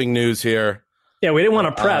 Developing news here. Yeah, we didn't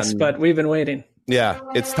want to press, but we've been waiting. Yeah,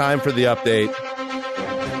 it's time for the update.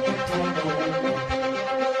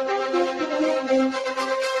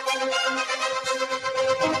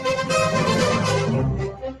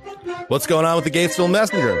 What's going on with the Gatesville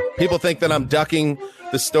Messenger? People think that I'm ducking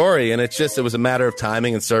the story, and it was a matter of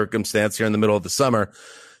timing and circumstance here in the middle of the summer.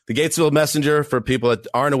 The Gatesville Messenger, for people that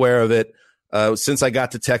aren't aware of it, since I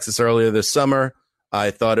got to Texas earlier this summer,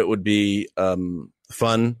 I thought it would be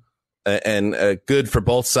fun and good for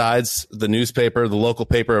both sides. The newspaper, the local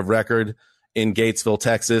paper of record in Gatesville,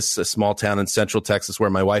 Texas, a small town in central Texas where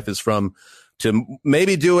my wife is from, to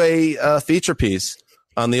maybe do a feature piece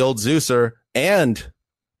on the old Zeuser and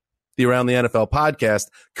the Around the NFL podcast,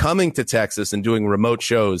 coming to Texas and doing remote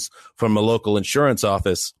shows from a local insurance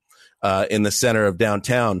office in the center of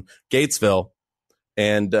downtown Gatesville.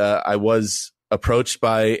 And I was approached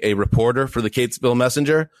by a reporter for the Gatesville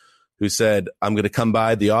Messenger who said, I'm going to come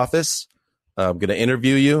by the office. I'm going to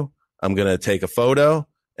interview you. I'm going to take a photo.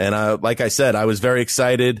 And like I said, I was very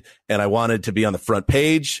excited and I wanted to be on the front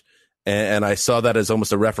page. And I saw that as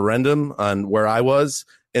almost a referendum on where I was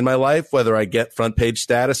in my life, whether I get front page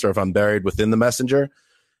status or if I'm buried within the Messenger.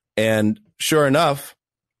 And sure enough,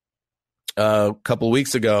 a couple of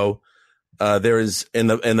weeks ago, there is in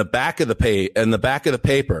the back of the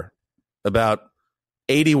paper about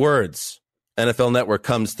 80 words. NFL Network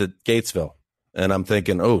comes to Gatesville, and I'm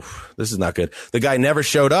thinking, oh, this is not good. The guy never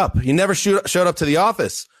showed up. He never showed up to the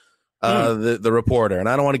office. The reporter, and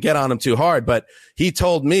I don't want to get on him too hard, but he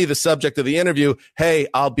told me the subject of the interview, hey,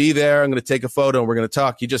 I'll be there. I'm going to take a photo and we're going to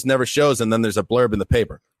talk. He just never shows. And then there's a blurb in the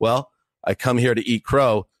paper. Well, I come here to eat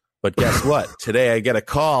crow, but guess what? Today I get a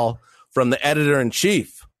call from the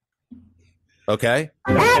editor-in-chief. Okay?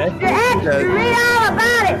 Extra, read all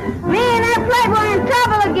about it. Me and that Playboy in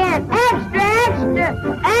trouble again.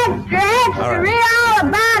 Extra, All right. read all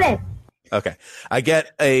about it. Okay. I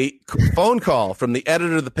get a phone call from the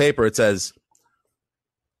editor of the paper. It says,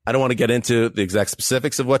 I don't want to get into the exact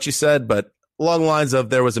specifics of what she said, but along the lines of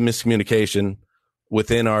there was a miscommunication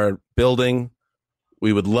within our building.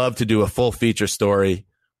 We would love to do a full feature story.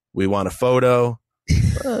 We want a photo.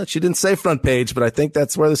 She didn't say front page, but I think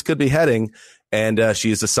that's where this could be heading. And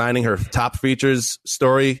she is assigning her top features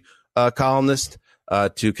story columnist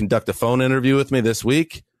to conduct a phone interview with me this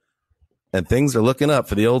week. And things are looking up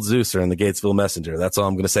for the old Zeuser and the Gatesville Messenger. That's all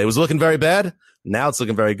I'm going to say. It was looking very bad. Now it's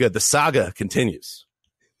looking very good. The saga continues.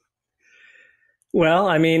 Well,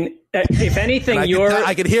 I mean, if anything,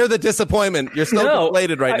 I could hear the disappointment. You're so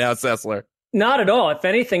deflated right now, Sessler. Not at all. If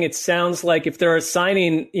anything, it sounds like if they're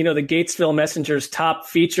assigning, the Gatesville Messenger's top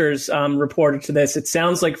features reported to this, it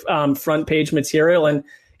sounds like front page material. And,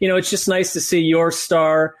 it's just nice to see your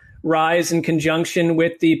star rise in conjunction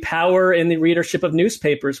with the power in the readership of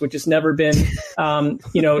newspapers, which has never been,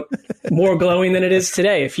 more glowing than it is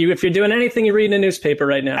today. If you're doing anything you read in a newspaper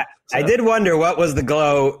right now. I did wonder what was the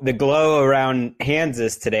glow around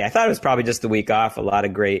Hans's today. I thought it was probably just a week off. A lot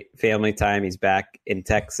of great family time. He's back in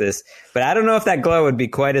Texas, but I don't know if that glow would be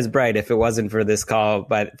quite as bright if it wasn't for this call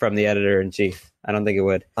from the editor-in-chief. I don't think it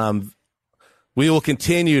would. We will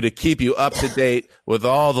continue to keep you up to date with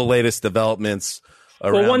all the latest developments.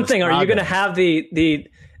 Well, one thing, are you going to have the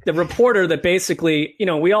reporter that basically,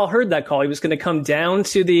 we all heard that call. He was going to come down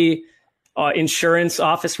to the insurance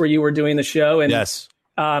office where you were doing the show and yes.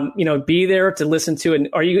 Be there to listen to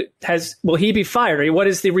it. Will he be fired? What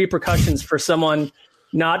is the repercussions for someone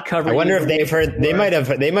not covering? I wonder if they've heard, they might have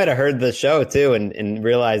heard the show too and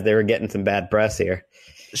realized they were getting some bad press here.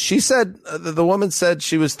 She said, the woman said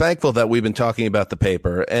she was thankful that we've been talking about the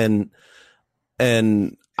paper and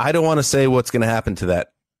I don't want to say what's going to happen to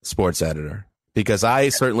that sports editor because I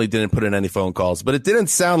certainly didn't put in any phone calls, but it didn't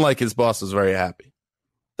sound like his boss was very happy.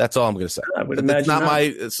 That's all I'm going to say. I would imagine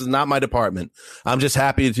this is not my department. I'm just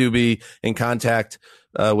happy to be in contact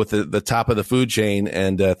with the top of the food chain,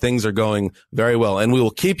 and things are going very well. And we will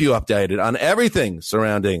keep you updated on everything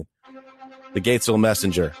surrounding the Gatesville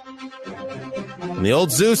Messenger and the old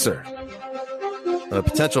Zeuser. A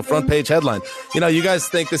potential front page headline. You guys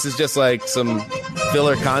think this is just like some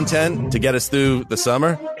filler content to get us through the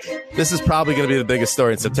summer? This is probably going to be the biggest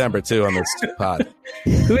story in September, too, on this pod.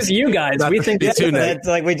 Who's you guys? We think it's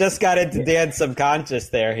like we just got into Dan's subconscious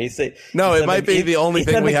there. He said, no, it might be the only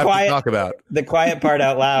thing we have to talk about. The quiet part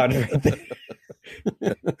out loud.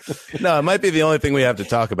 No, it might be the only thing we have to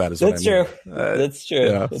talk about. That's true. That's true.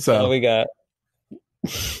 That's all we got.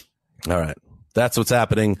 All right. That's what's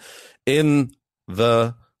happening in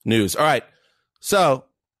the news. All right. So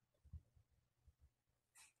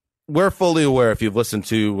we're fully aware, if you've listened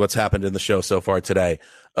to what's happened in the show so far today,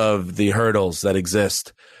 of the hurdles that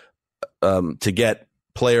exist to get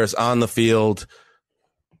players on the field.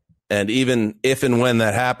 And even if and when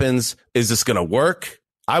that happens, is this going to work?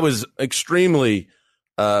 I was extremely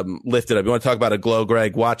lifted up. You want to talk about a glow,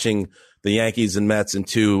 Greg, watching the Yankees and Mets in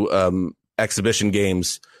two exhibition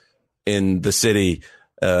games in the city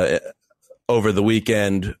over the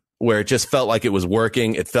weekend, where it just felt like it was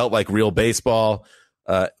working. It felt like real baseball,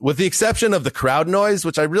 with the exception of the crowd noise,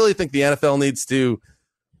 which I really think the NFL needs to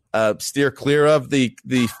steer clear of. The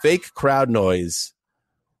fake crowd noise.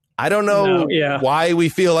 I don't know why we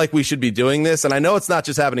feel like we should be doing this. And I know it's not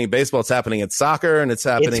just happening in baseball. It's happening in soccer, and it's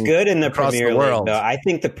happening. It's good in the across Premier the world. League, though. I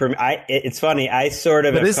think it's funny. I sort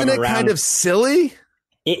of, but isn't it kind of silly?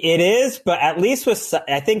 It is, but at least with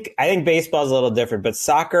I think baseball is a little different. But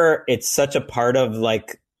soccer, it's such a part of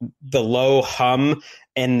like the low hum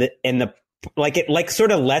and the like it like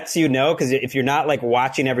sort of lets you know, because if you're not like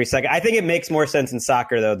watching every second, I think it makes more sense in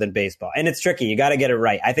soccer though than baseball, and it's tricky. You got to get it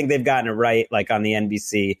right. I think they've gotten it right, like on the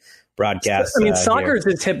NBC broadcast. I mean, soccer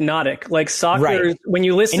is hypnotic. Like soccer, right. When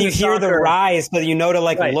you listen and you to hear soccer, the rise, so you know to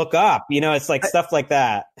like look up. It's like stuff like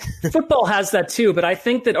that. Football has that too, but I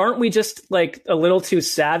think that aren't we just like a little too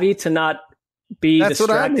savvy to not be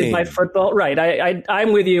distracted by football? Right.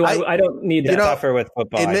 I'm with you. I don't need that. Tougher with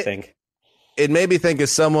football, I think. it made me think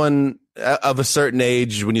as someone of a certain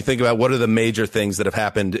age, when you think about what are the major things that have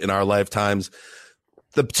happened in our lifetimes,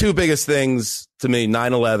 the two biggest things to me,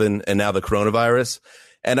 9/11 and now the coronavirus.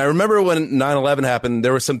 And I remember when 9/11 happened,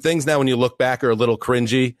 there were some things now when you look back are a little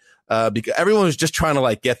cringy because everyone was just trying to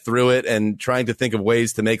like get through it and trying to think of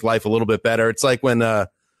ways to make life a little bit better. It's like when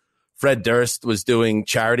Fred Durst was doing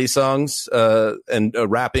charity songs and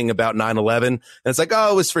rapping about 9/11. And it's like,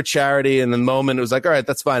 oh, it was for charity. And in the moment, it was like, all right,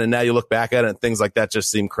 that's fine. And now you look back at it and things like that just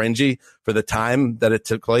seem cringy for the time that it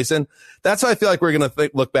took place in. That's why I feel like we're going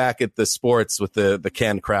to look back at the sports with the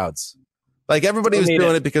canned crowds. Like everybody was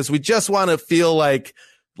doing it because we just want to feel like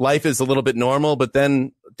life is a little bit normal. But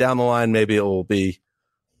then down the line, maybe it will be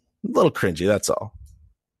a little cringy. That's all.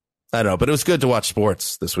 I don't know. But it was good to watch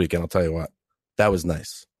sports this weekend. I'll tell you what. That was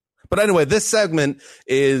nice. But anyway, this segment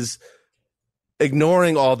is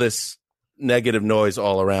ignoring all this negative noise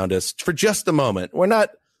all around us for just a moment. We're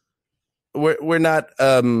not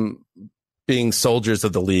being soldiers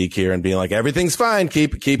of the league here and being like, everything's fine.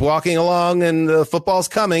 Keep walking along and the football's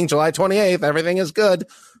coming July 28th. Everything is good.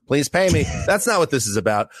 Please pay me. That's not what this is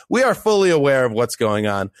about. We are fully aware of what's going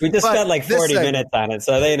on. We just spent like 40 minutes on it.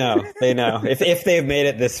 So they know if they've made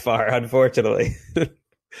it this far, unfortunately.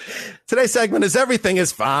 Today's segment is Everything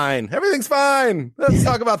is Fine. Everything's fine. Let's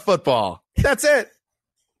talk about football. That's it.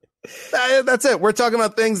 That's it. We're talking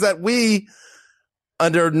about things that we,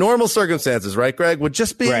 under normal circumstances, right, Greg, would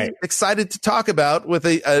just be excited to talk about with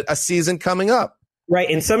a season coming up. Right.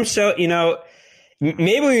 In some show,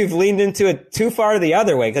 maybe we've leaned into it too far the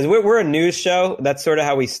other way because we're a news show. That's sort of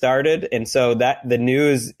how we started. And so that the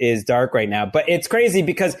news is dark right now. But it's crazy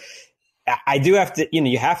because I do have to,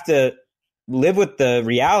 you have to live with the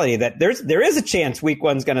reality that there is a chance week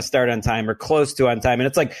one's going to start on time or close to on time. And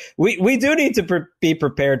it's like, we do need to be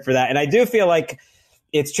prepared for that. And I do feel like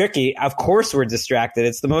it's tricky. Of course we're distracted.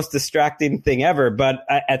 It's the most distracting thing ever. But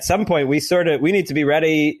at some point we need to be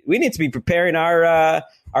ready. We need to be preparing our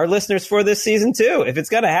listeners for this season too. If it's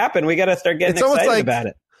going to happen, we got to start getting excited about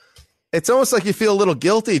it. It's almost like you feel a little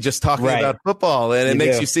guilty just talking about football, and it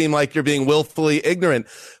makes you seem like you're being willfully ignorant.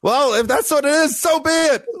 Well, if that's what it is, so be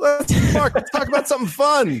it. Let's talk about something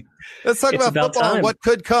fun. Let's talk about football and what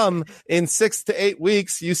could come in 6 to 8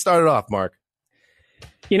 weeks. You started off, Mark.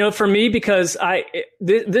 For me, because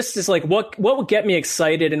this is like what would get me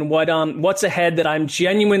excited and what's ahead that I'm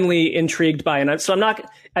genuinely intrigued by. And I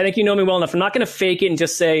think you know me well enough. I'm not going to fake it and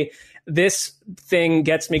just say, this thing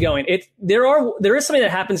gets me going. There is something that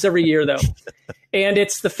happens every year, though. And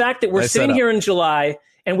it's the fact that we're sitting here in July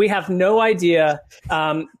and we have no idea.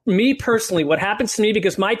 Me personally, what happens to me,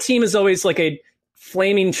 because my team is always like a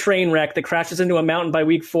flaming train wreck that crashes into a mountain by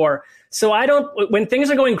week 4. So when things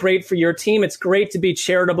are going great for your team, it's great to be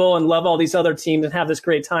charitable and love all these other teams and have this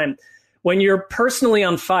great time. When you're personally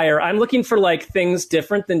on fire, I'm looking for like things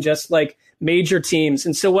different than just like major teams.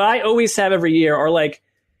 And so what I always have every year are like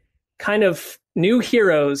kind of new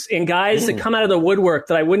heroes and guys that come out of the woodwork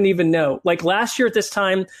that I wouldn't even know. Like last year at this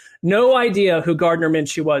time, no idea who Gardner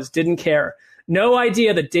Minshew was, didn't care. No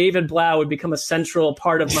idea that David Blau would become a central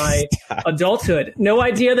part of my adulthood. No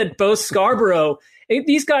idea that Bo Scarborough,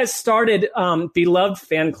 these guys started beloved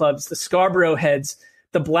fan clubs, the Scarborough heads,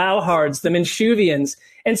 the Blauhards, the Minshewians.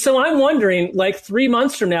 And so I'm wondering, like 3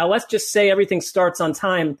 months from now, let's just say everything starts on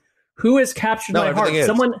time. Who has captured my heart?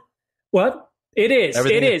 What? It is.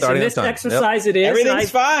 It is. In this exercise, it is. Everything's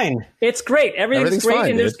fine. It's great. Everything's great.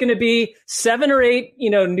 And there's going to be 7 or 8,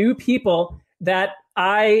 new people that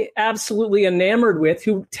I absolutely enamored with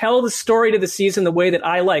who tell the story to the season the way that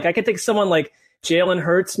I like. I could think someone like Jalen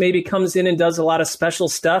Hurts maybe comes in and does a lot of special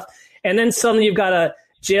stuff. And then suddenly you've got a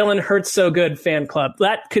Jalen Hurts So Good fan club.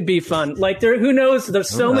 That could be fun. Like who knows? There's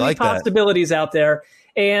so many possibilities out there.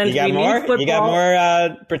 And you got more? You got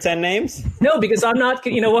more pretend names? No, because I'm not.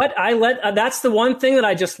 You know what? That's the one thing that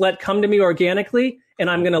I just let come to me organically, and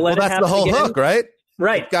I'm going to let it happen. That's the whole hook, right?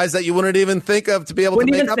 Right. Guys that you wouldn't even think of to be able to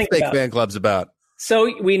make up fake fan clubs about.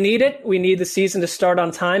 So we need it. We need the season to start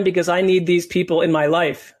on time because I need these people in my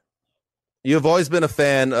life. You've always been a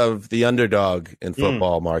fan of the underdog in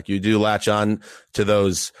football, Mark. You do latch on to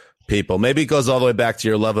those people. Maybe it goes all the way back to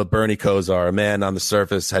your love of Bernie Kosar, a man on the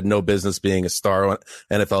surface had no business being a star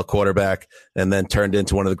NFL quarterback, and then turned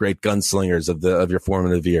into one of the great gunslingers of your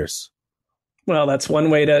formative years. Well, that's one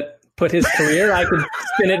way to put his career. I could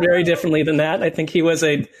spin it very differently than that. I think he was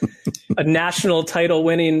a national title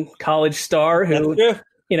winning college star who,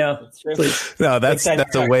 please. No, that's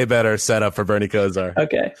a way better setup for Bernie Kosar.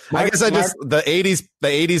 Okay. I guess the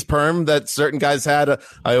 80s perm that certain guys had,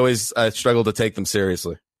 I always struggled to take them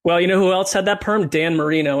seriously. Well, you know who else had that perm? Dan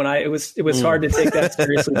Marino, and it was hard to take that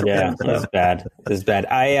seriously. Yeah, it's bad. It's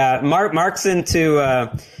bad. Mark's into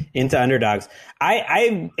underdogs.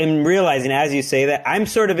 I am realizing as you say that I'm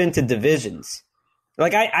sort of into divisions.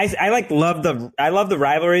 Like I love the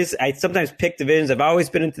rivalries. I sometimes pick divisions. I've always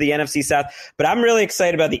been into the NFC South, but I'm really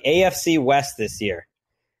excited about the AFC West this year.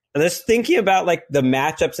 And just thinking about like the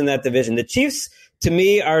matchups in that division. The Chiefs to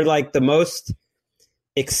me are like the most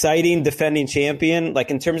exciting defending champion. Like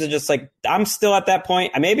in terms of just like, I'm still at that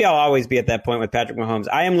point. Maybe I'll always be at that point with Patrick Mahomes.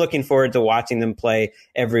 I am looking forward to watching them play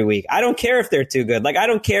every week. I don't care if they're too good. Like I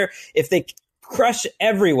don't care if they crush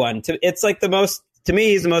everyone. It's like to me,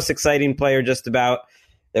 he's the most exciting player just about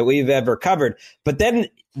that we've ever covered. But then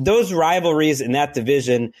those rivalries in that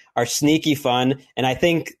division are sneaky fun. And I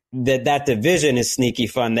think that division is sneaky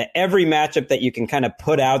fun, that every matchup that you can kind of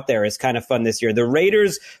put out there is kind of fun this year. The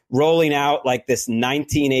Raiders rolling out like this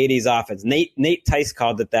 1980s offense. Nate Tice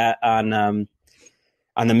called it that on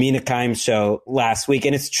the Mina Kimes show last week.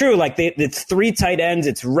 And it's true. Like it's 3 tight ends.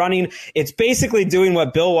 It's running. It's basically doing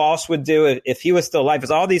what Bill Walsh would do if he was still alive.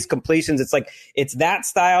 It's all these completions. It's like, it's that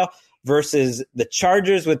style versus the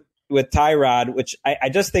Chargers with Tyrod, which I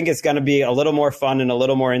just think is going to be a little more fun and a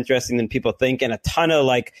little more interesting than people think, and a ton of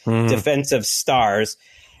like defensive stars.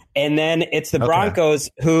 And then it's the Broncos,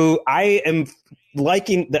 who I am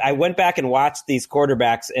liking. That I went back and watched these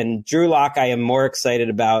quarterbacks, and Drew Lock I am more excited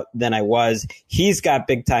about than I was. He's got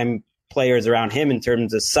big time players around him in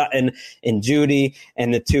terms of Sutton and Judy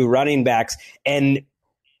and the 2 running backs, and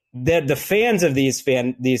the fans of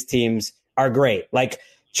these teams are great. Like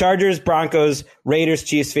Chargers, Broncos, Raiders,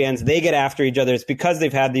 Chiefs fans, they get after each other. It's because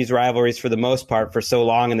they've had these rivalries for the most part for so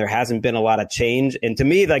long, and there hasn't been a lot of change. And to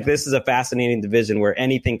me, like, this is a fascinating division where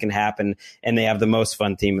anything can happen, and they have the most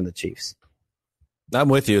fun team in the Chiefs. I'm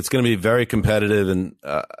with you. It's going to be very competitive, and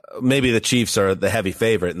maybe the Chiefs are the heavy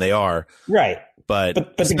favorite, and they are. Right.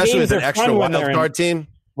 But especially with an extra wild card team.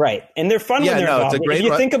 Right. And they're fun when they're involved. If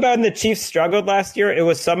you think about when the Chiefs struggled last year, it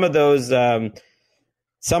was some of those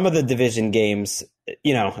some of the division games,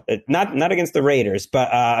 you know, not against the Raiders, but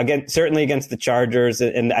certainly against the Chargers.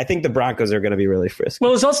 And I think the Broncos are going to be really frisky.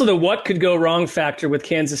 Well, it's also the what could go wrong factor with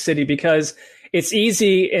Kansas City, because it's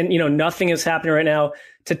easy and, you know, nothing is happening right now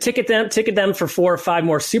to ticket them for 4 or 5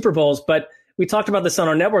 more Super Bowls. But we talked about this on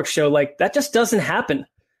our network show. Like, that just doesn't happen.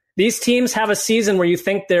 These teams have a season where you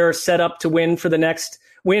think they're set up to win for the next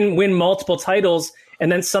win multiple titles,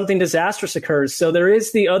 and then something disastrous occurs. So there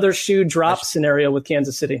is the other shoe drop scenario with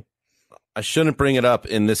Kansas City. I shouldn't bring it up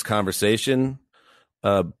in this conversation,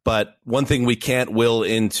 but one thing we can't will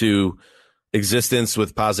into existence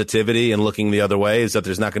with positivity and looking the other way is that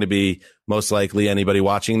there's not going to be most likely anybody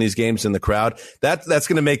watching these games in the crowd. That's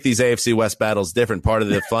going to make these AFC West battles different. Part of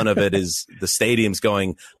the fun of it is the stadiums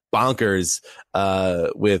going bonkers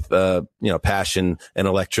with passion and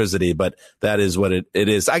electricity, but that is what it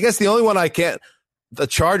is. I guess the only one the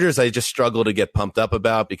Chargers I just struggle to get pumped up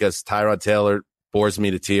about, because Tyrod Taylor bores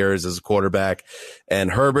me to tears as a quarterback, and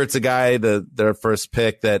Herbert's a guy, their first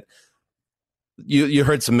pick, that you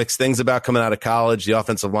heard some mixed things about coming out of college. The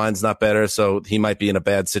offensive line's not better, so he might be in a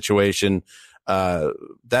bad situation.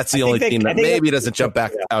 That's the only team that maybe doesn't jump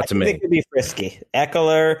back out to me. They could be frisky.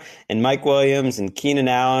 Eckler and Mike Williams and Keenan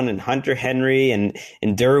Allen and Hunter Henry and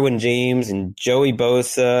Derwin James and Joey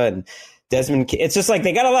Bosa and Desmond. It's just like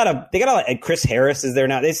they got a lot of Chris Harris is there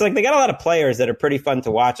now. It's like they got a lot of players that are pretty fun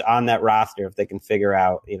to watch on that roster if they can figure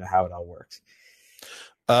out, you know, how it all works.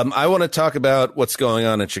 I want to talk about what's going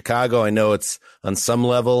on in Chicago. I know it's on some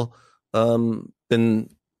level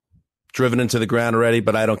been driven into the ground already,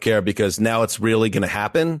 but I don't care, because now it's really going to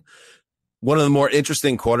happen. One of the more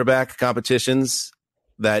interesting quarterback competitions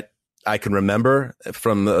that I can remember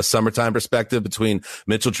from a summertime perspective between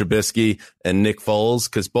Mitchell Trubisky and Nick Foles,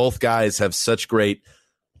 because both guys have such great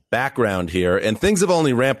background here, and things have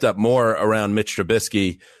only ramped up more around Mitch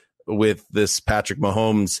Trubisky with this Patrick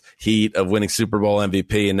Mahomes heat of winning Super Bowl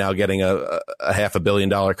MVP and now getting a $500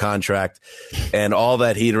 million contract, and all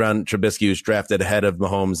that heat around Trubisky, who's drafted ahead of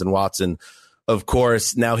Mahomes and Watson. Of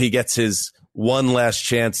course, now he gets his one last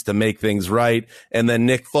chance to make things right. And then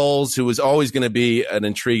Nick Foles, who was always going to be an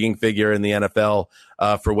intriguing figure in the NFL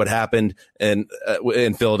for what happened in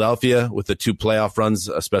Philadelphia with the 2 playoff runs,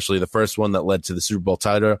 especially the first one that led to the Super Bowl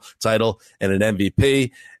title and an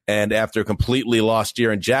MVP. And after a completely lost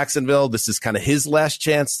year in Jacksonville, this is kind of his last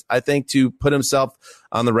chance, I think, to put himself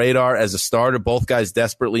on the radar as a starter. Both guys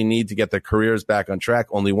desperately need to get their careers back on track.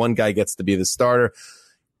 Only one guy gets to be the starter.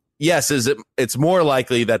 Yes, it's more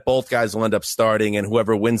likely that both guys will end up starting, and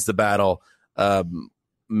whoever wins the battle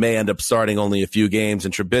may end up starting only a few games.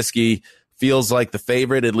 And Trubisky, feels like the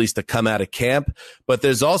favorite, at least to come out of camp. But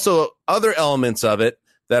there's also other elements of it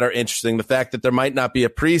that are interesting. The fact that there might not be a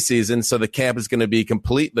preseason, so the camp is going to be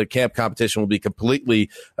complete. The camp competition will be completely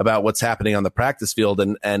about what's happening on the practice field,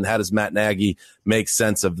 and how does Matt Nagy make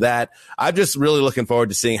sense of that? I'm just really looking forward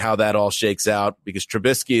to seeing how that all shakes out, because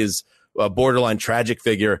Trubisky is a borderline tragic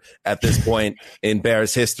figure at this point in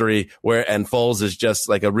Bears history, and Foles is just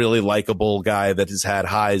like a really likable guy that has had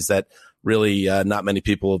highs that really not many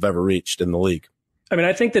people have ever reached in the league. I mean,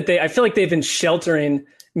 I think that I feel like they've been sheltering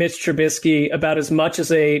Mitch Trubisky about as much as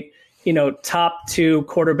a, top 2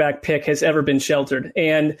 quarterback pick has ever been sheltered.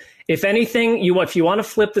 And if anything, if you want to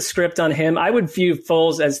flip the script on him, I would view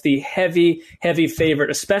Foles as the heavy, heavy favorite,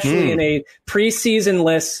 especially in a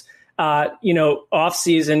preseason-less off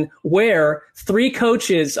season where 3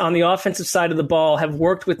 coaches on the offensive side of the ball have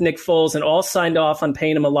worked with Nick Foles and all signed off on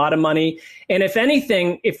paying him a lot of money. And if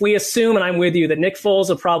anything, if we assume, and I'm with you, that Nick Foles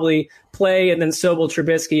will probably play and then so will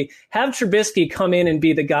Trubisky, have Trubisky come in and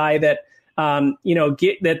be the guy that,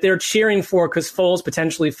 that they're cheering for because Foles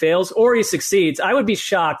potentially fails or he succeeds. I would be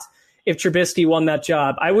shocked if Trubisky won that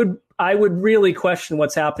job. I would really question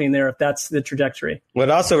what's happening there if that's the trajectory. Would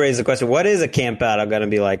also raise the question: what is a camp battle going to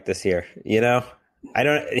be like this year? I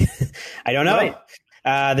don't know. Right.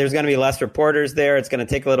 There's going to be less reporters there. It's going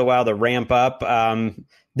to take a little while to ramp up.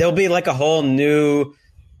 There'll be like a whole new,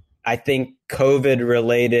 I think,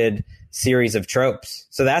 COVID-related series of tropes.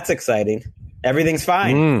 So that's exciting. Everything's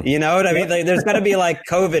fine. You know what I mean? Like, there's going to be like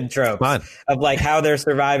COVID tropes of like how they're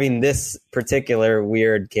surviving this particular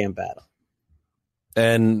weird camp battle.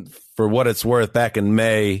 And for what it's worth, back in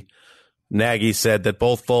May, Nagy said that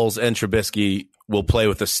both Foles and Trubisky will play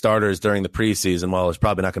with the starters during the preseason. Well, there's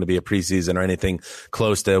probably not going to be a preseason or anything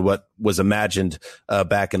close to what was imagined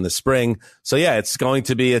back in the spring. So, yeah, it's going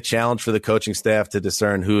to be a challenge for the coaching staff to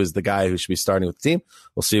discern who is the guy who should be starting with the team.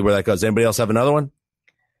 We'll see where that goes. Anybody else have another one?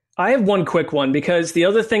 I have one quick one, because the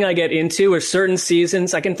other thing I get into are certain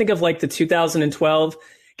seasons. I can think of like the 2012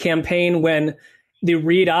 campaign when the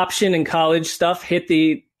read option and college stuff hit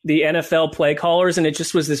the NFL play callers, and it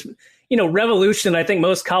just was this, revolution. I think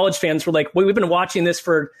most college fans were like, well, we've been watching this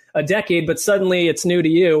for a decade, but suddenly it's new to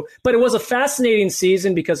you. But it was a fascinating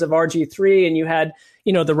season because of RG3, and you had,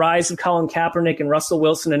 the rise of Colin Kaepernick and Russell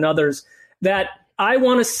Wilson and others that I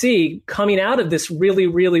want to see coming out of this really,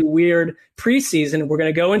 really weird preseason. We're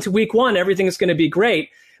going to go into week 1. Everything is going to be great.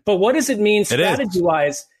 But what does it mean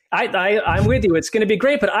strategy-wise? I'm with you. It's going to be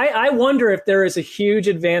great. But I wonder if there is a huge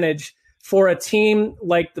advantage for a team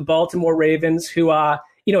like the Baltimore Ravens who,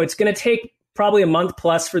 it's going to take probably a month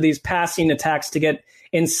plus for these passing attacks to get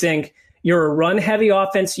in sync. You're a run-heavy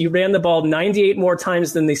offense. You ran the ball 98 more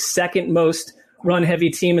times than the second most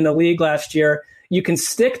run-heavy team in the league last year. You can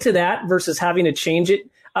stick to that versus having to change it.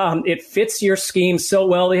 It fits your scheme so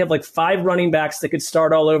well. They have like 5 running backs that could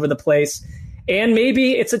start all over the place. And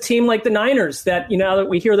maybe it's a team like the Niners that, that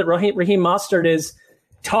we hear that Raheem Mostert is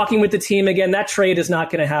talking with the team again. That trade is not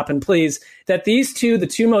going to happen, please. That these two, the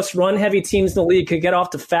 2 most run-heavy teams in the league, could get off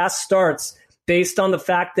to fast starts based on the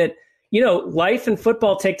fact that, life and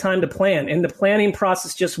football take time to plan, and the planning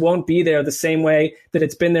process just won't be there the same way that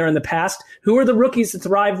it's been there in the past. Who are the rookies that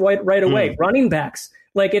thrive right away? Running backs.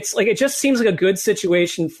 It just seems like a good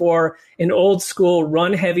situation for an old school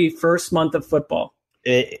run-heavy first month of football.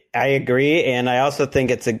 I agree, and I also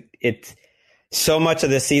think it's so much of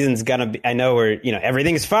this season's gonna be. I know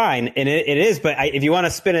everything's fine, and it is. But if you want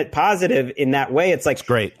to spin it positive in that way, it's like it's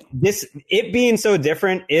great. It being so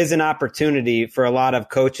different is an opportunity for a lot of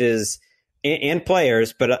coaches and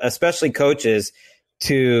players, but especially coaches,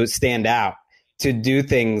 to stand out, to do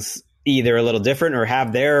things either a little different or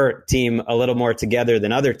have their team a little more together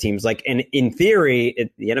than other teams. And in theory,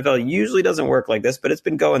 the NFL usually doesn't work like this, but it's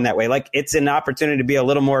been going that way. It's an opportunity to be a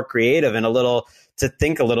little more creative and to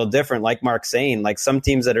think a little different, like Mark's saying. Some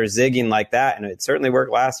teams that are zigging like that, and it certainly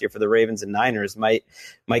worked last year for the Ravens and Niners, might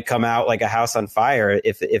come out like a house on fire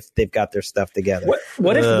if they've got their stuff together.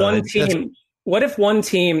 What if one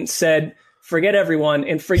team said, forget everyone,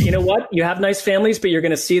 and you know what? You have nice families, but you're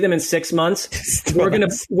going to see them in 6 months. We're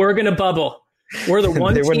gonna bubble. We're the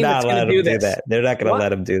one team that's going to do this. That. They're not going to let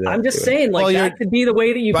them do that. I'm just saying, that could be the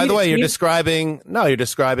way that you. By the way, you're describing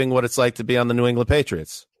what it's like to be on the New England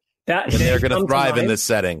Patriots. They're going to thrive in this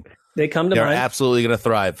setting. They come to mind. They're absolutely going to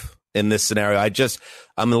thrive in this scenario.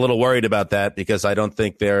 I'm a little worried about that because I don't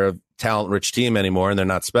think they're a talent-rich team anymore, and they're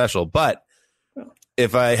not special. But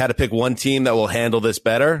if I had to pick one team that will handle this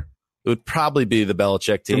better, it would probably be the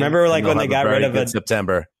Belichick team. Remember, when they got rid of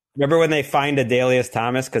September. Remember when they fined Adalius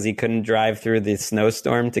Thomas because he couldn't drive through the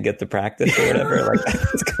snowstorm to get to practice or whatever? Like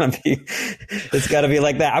it's got to be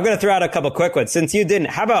like that. I'm going to throw out a couple quick ones since you didn't.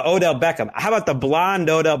 How about Odell Beckham? How about the blonde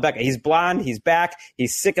Odell Beckham? He's blonde. He's back.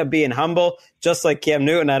 He's sick of being humble, just like Cam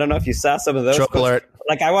Newton. I don't know if you saw some of those. Choke alert.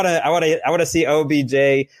 Like I want to see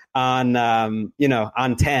OBJ on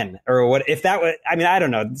on 10 or what if that was. I mean, I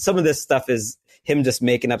don't know. Some of this stuff is him just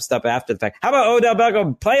making up stuff after the fact. How about Odell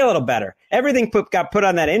Beckham play a little better? Everything got put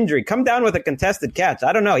on that injury. Come down with a contested catch.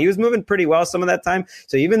 I don't know. He was moving pretty well some of that time.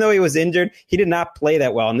 So even though he was injured, he did not play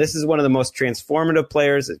that well. And this is one of the most transformative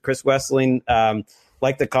players that Chris Wesseling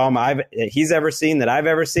like to call him he's ever seen, that I've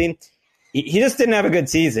ever seen. He just didn't have a good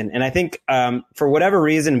season. And I think for whatever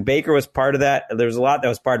reason, Baker was part of that. There's a lot that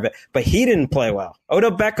was part of it. But he didn't play well.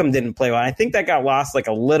 Odell Beckham didn't play well. And I think that got lost like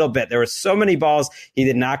a little bit. There were so many balls he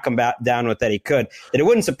did not come down with that he could. That it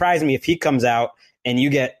wouldn't surprise me if he comes out and you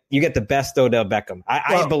get the best Odell Beckham.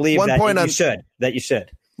 I believe that you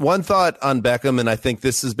should. One thought on Beckham, and I think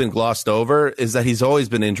this has been glossed over, is that he's always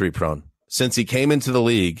been injury prone since he came into the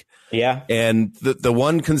league. Yeah. And the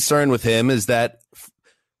one concern with him is that,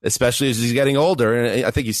 especially as he's getting older, and I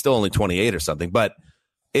think he's still only 28 or something, but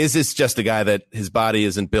is this just a guy that his body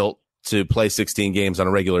isn't built to play 16 games on a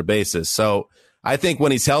regular basis? So I think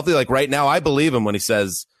when he's healthy, like right now, I believe him when he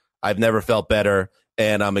says, I've never felt better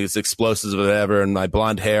and I'm as explosive as ever and my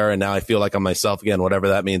blonde hair and now I feel like I'm myself again, whatever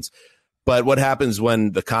that means. But what happens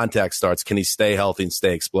when the contact starts? Can he stay healthy and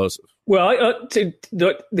stay explosive? Well,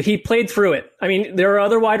 he played through it. I mean, there are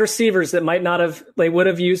other wide receivers that might not have, they would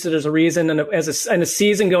have used it as a reason and a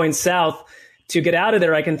season going south to get out of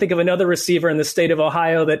there. I can think of another receiver in the state of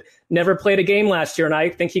Ohio that never played a game last year, and I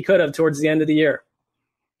think he could have towards the end of the year.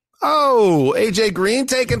 Oh, AJ Green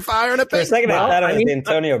taking fire in a For a second, I thought it was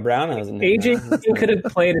Antonio Brown. AJ Green could have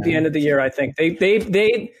played at the end of the year. I think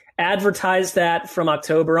they advertised that from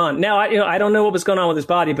October on. Now, I don't know what was going on with his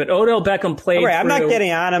body, but Odell Beckham played. I'm not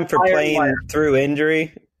getting on him for playing through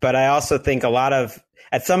injury, but I also think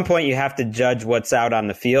at some point you have to judge what's out on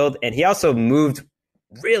the field, and he also moved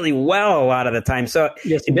really well a lot of the time. So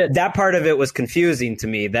yes, he did. That part of it was confusing to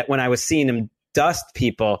me. That when I was seeing him dust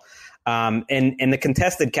people, and the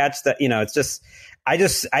contested catch, that it's just, I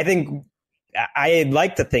think. I'd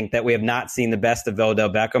like to think that we have not seen the best of Odell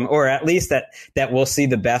Beckham, or at least that we'll see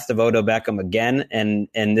the best of Odell Beckham again. And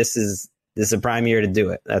this is a prime year to do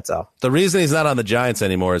it. That's all. The reason he's not on the Giants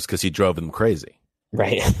anymore is because he drove them crazy.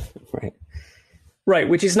 Right. Right.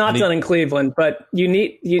 Which he's not done in Cleveland, but you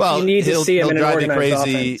need to see him in an organized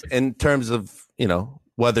crazy offense. In terms of,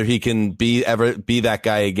 whether he can ever be that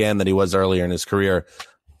guy again that he was earlier in his career.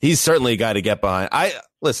 He's certainly a guy to get behind.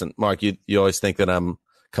 Listen, Mark, you always think that I'm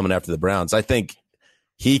coming after the Browns. I think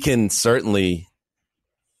he can certainly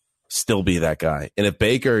still be that guy. And if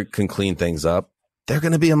Baker can clean things up, they're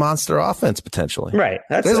going to be a monster offense potentially. Right.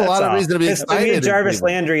 There's a lot of reason to be excited. To me, Jarvis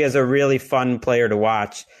Landry is a really fun player to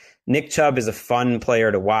watch. Nick Chubb is a fun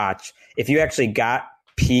player to watch. If you actually got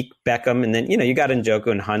peak Beckham, and then you got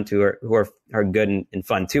Njoku and Hunt who are good and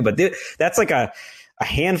fun too. But that's like a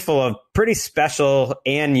handful of pretty special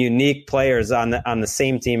and unique players on the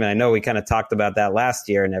same team. And I know we kind of talked about that last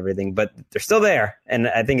year and everything, but they're still there. And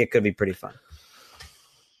I think it could be pretty fun.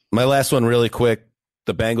 My last one really quick.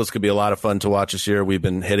 The Bengals could be a lot of fun to watch this year. We've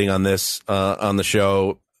been hitting on this on the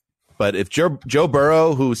show. But if Joe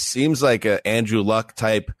Burrow, who seems like an Andrew Luck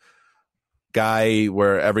type guy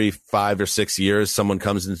where every 5 or 6 years someone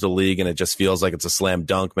comes into the league and it just feels like it's a slam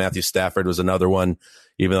dunk. Matthew Stafford was another one,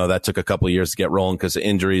 even though that took a couple of years to get rolling because of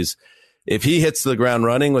injuries. If he hits the ground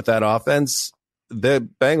running with that offense, the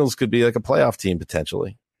Bengals could be like a playoff team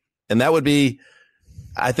potentially. And that would be,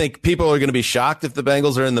 I think people are going to be shocked if the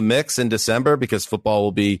Bengals are in the mix in December because football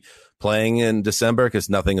will be playing in December because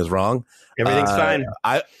nothing is wrong. Everything's fine.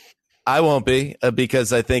 I won't be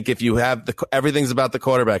because I think if you have everything's about the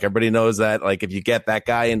quarterback. Everybody knows that. Like if you get that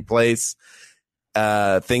guy in place,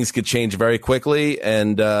 things could change very quickly.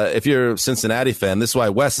 And if you're a Cincinnati fan, this is why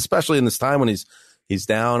Wes, especially in this time when he's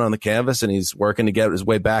down on the canvas and he's working to get his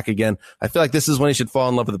way back again, I feel like this is when he should fall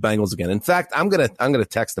in love with the Bengals again. In fact, I'm gonna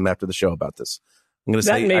text him after the show about this. I'm going to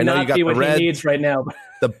say, I know you got the red. He needs right now.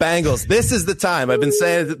 The Bengals. This is the time. I've been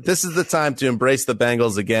saying that this is the time to embrace the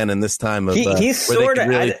Bengals again. And this time of he's where they can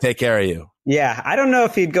really take care of you. Yeah, I don't know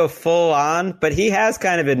if he'd go full on, but he has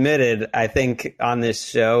kind of admitted, I think, on this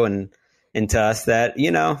show and to us that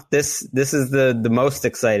this is the most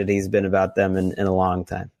excited he's been about them in a long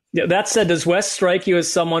time. Yeah. That said, does Wes strike you as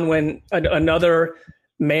someone when another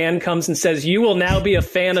man comes and says, you will now be a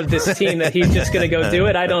fan of this team, that he's just going to go do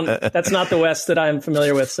it. That's not the West that I'm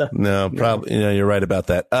familiar with. So no, probably, you're right about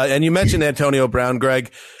that. And you mentioned Antonio Brown,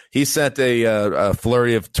 Greg. He sent a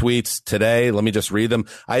flurry of tweets today. Let me just read them.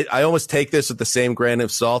 I almost take this with the same grain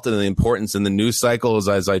of salt and the importance in the news cycle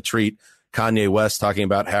as I treat Kanye West talking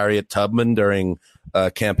about Harriet Tubman during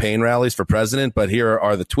campaign rallies for president. But here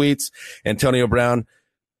are the tweets. Antonio Brown,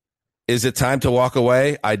 is it time to walk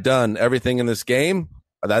away? I done everything in this game.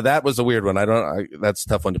 That was a weird one. That's a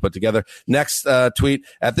tough one to put together. Next tweet.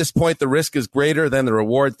 At this point, the risk is greater than the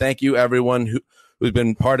reward. Thank you, everyone who's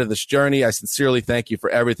been part of this journey. I sincerely thank you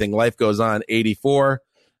for everything. Life goes on. 84.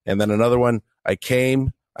 And then another one. I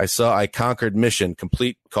came. I saw. I conquered. Mission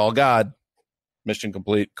complete. Call God. Mission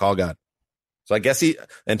complete. Call God. So I guess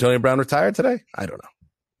Antonio Brown retired today. I don't know.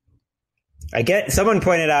 Someone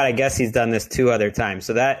pointed out, I guess he's done this 2 other times.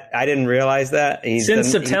 So that I didn't realize that.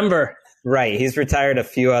 Since September. Right. He's retired a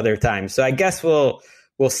few other times. So I guess we'll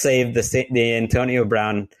save the Antonio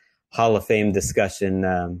Brown Hall of Fame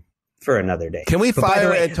discussion for another day. Can we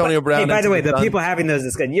fire Antonio Brown? Hey, by the way, the people having those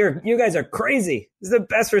discussions, you guys are crazy. This is the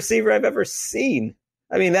best receiver I've ever seen.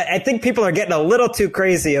 I mean, I think people are getting a little too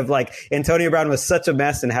crazy of like Antonio Brown was such a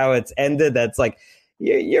mess and how it's ended. That's like,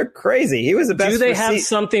 you're crazy. He was the best. Do they have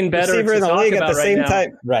something better receiver in the league at the same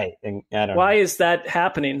time? Right. And I don't know. Why is that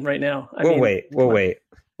happening right now? We'll wait.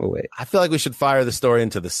 I feel like we should fire the story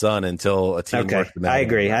into the sun until a team works. I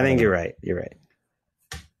agree. I think you're right. You're right.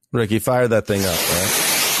 Ricky, fire that thing up,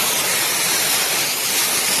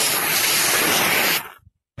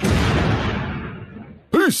 right?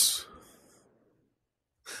 Peace.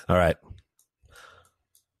 All right.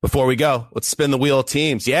 Before we go, let's spin the wheel of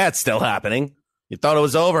teams. Yeah, it's still happening. You thought it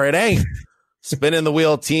was over. It ain't. Spinning the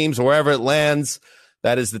wheel of teams wherever it lands.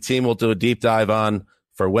 That is the team we'll do a deep dive on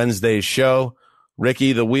for Wednesday's show.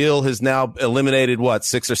 Ricky, the wheel has now eliminated,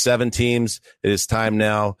 6 or 7 teams. It is time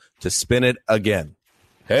now to spin it again.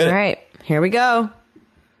 All right, here we go.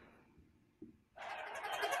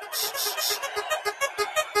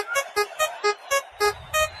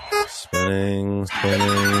 Spinning.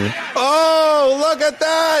 Oh, look at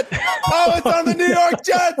that. Oh, it's on the New York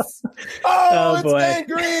Jets. Oh, it's Dan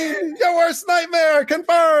Green. Your worst nightmare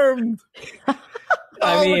confirmed. Look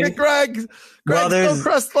at Greg. Greg's so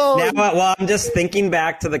crestfallen. I'm just thinking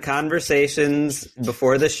back to the conversations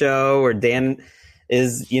before the show where Dan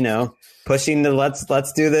is, pushing the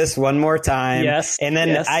let's do this one more time. Yes. And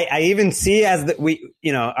then I even see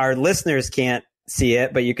our listeners can't see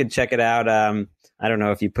it, but you could check it out. I don't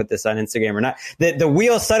know if you put this on Instagram or not. The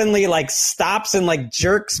wheel suddenly stops and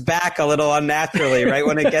jerks back a little unnaturally right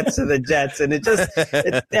when it gets to the Jets, and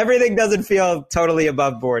everything doesn't feel totally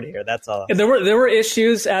above board here. That's all. There were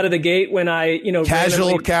issues out of the gate when I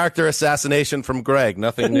casual character assassination from Greg.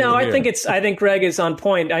 Nothing. No, I think Greg is on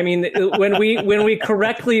point. I mean, when we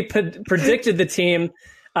correctly predicted the team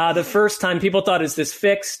the first time, people thought, is this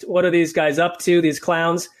fixed? What are these guys up to? These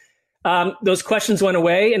clowns. Those questions went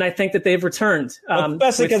away, and I think that they've returned.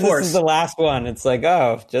 Especially because this is the last one. It's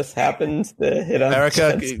just happens to hit on.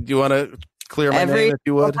 Erica, do you want to clear my name if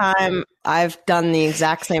you would? Every time I've done the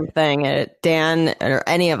exact same thing. Dan or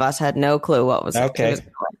any of us had no clue what was going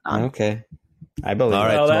on. Okay. I believe. All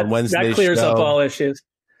right, well, on Wednesday's that clears up all issues.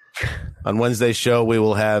 On Wednesday's show, we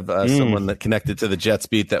will have someone that connected to the Jets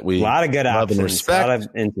beat that we a lot of good love options. And respect.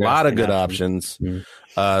 A lot of good options.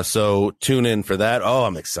 So tune in for that. Oh,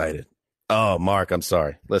 I'm excited. Oh, Mark, I'm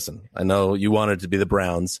sorry. Listen, I know you wanted to be the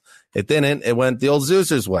Browns. It didn't. It went the old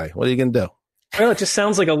Zeusers way. What are you going to do? Well, it just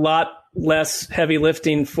sounds like a lot less heavy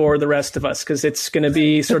lifting for the rest of us, because it's going to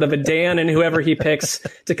be sort of a Dan and whoever he picks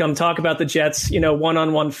to come talk about the Jets,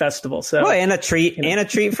 one-on-one festival. So, and a treat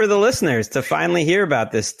for the listeners to finally hear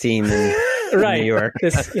about this team in New York.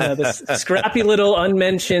 This scrappy little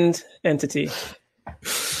unmentioned entity.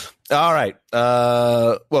 All right.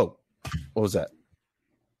 Whoa. What was that?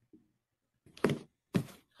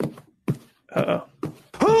 Uh-oh.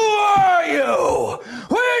 Who are you?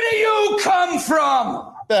 Where do you come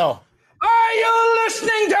from? Bill. Are you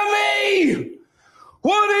listening to me?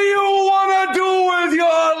 What do you want to do with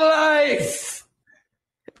your life?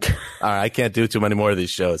 All right, I can't do too many more of these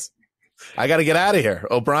shows. I got to get out of here.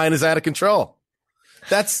 O'Brien is out of control.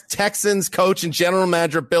 That's Texans coach and general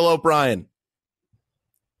manager Bill O'Brien.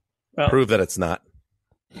 Well, prove that it's not.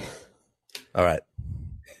 All right.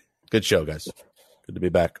 Good show, guys. Good to be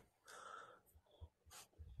back.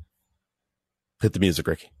 Hit the music,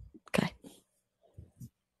 Ricky. Okay.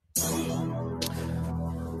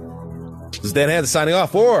 This is Dan Hansen signing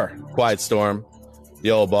off for Quiet Storm. The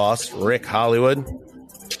old boss, Rick Hollywood,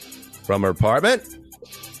 from her apartment.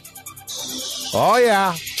 Oh,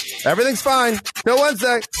 yeah. Everything's fine. No, one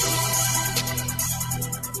sec.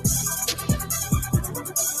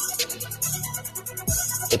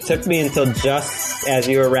 It took me until just as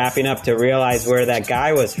you were wrapping up to realize where that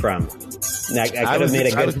guy was from. I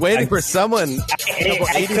was waiting for someone. I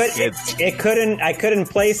couldn't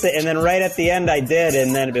place it, and then right at the end I did,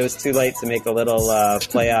 and then it was too late to make a little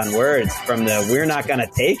play on words from the "We're Not Gonna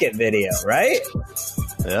Take It" video, right?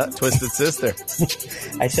 Yeah, Twisted Sister.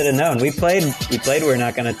 I should have known. We played "We're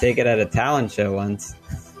Not Gonna Take It" at a talent show once.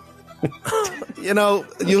 You know,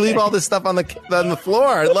 you leave all this stuff on the floor.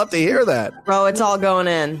 I'd love to hear that. Bro, it's all going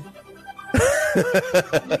in.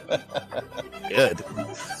 Good.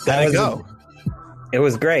 How'd it go? It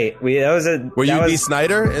was great. Were you B.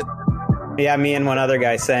 Snyder? Yeah, me and one other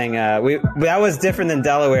guy sang. That was different than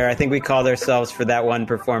Delaware. I think we called ourselves for that one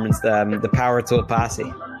performance the Power Tool Posse.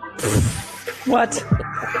 What?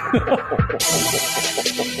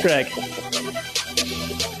 Greg.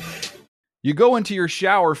 You go into your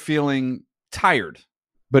shower feeling tired,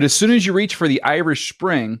 but as soon as you reach for the Irish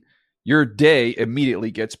Spring, your day immediately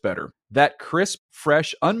gets better. That crisp,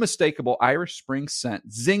 fresh, unmistakable Irish Spring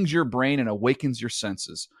scent zings your brain and awakens your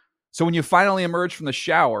senses. So when you finally emerge from the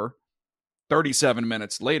shower, 37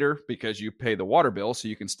 minutes later, because you pay the water bill so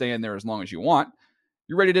you can stay in there as long as you want,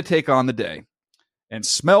 you're ready to take on the day and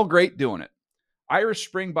smell great doing it. Irish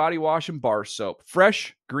Spring Body Wash and Bar Soap.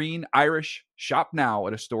 Fresh, green, Irish. Shop now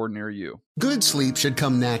at a store near you. Good sleep should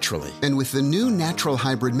come naturally, and with the new Natural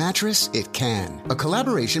Hybrid mattress, it can. A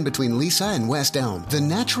collaboration between Lisa and West Elm, the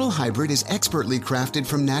Natural Hybrid is expertly crafted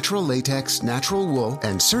from natural latex, natural wool,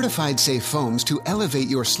 and certified safe foams to elevate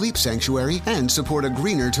your sleep sanctuary and support a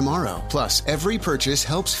greener tomorrow. Plus, every purchase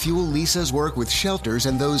helps fuel Lisa's work with shelters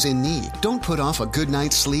and those in need. Don't put off a good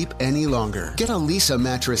night's sleep any longer. Get a Lisa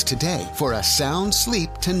mattress today for a sound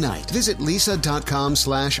sleep tonight. Visit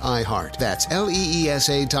lisa.com/iHeart. That's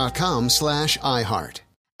LEESA.com/iHeart.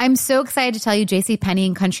 I'm so excited to tell you JCPenney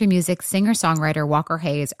and country music singer-songwriter Walker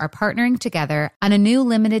Hayes are partnering together on a new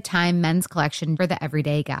limited-time men's collection for the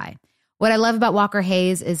everyday guy. What I love about Walker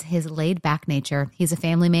Hayes is his laid-back nature. He's a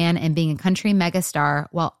family man, and being a country megastar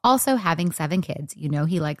while also having 7 kids, you know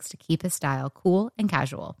he likes to keep his style cool and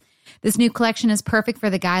casual. This new collection is perfect for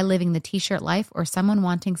the guy living the t-shirt life or someone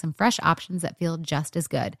wanting some fresh options that feel just as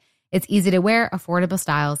good. It's easy to wear, affordable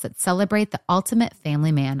styles that celebrate the ultimate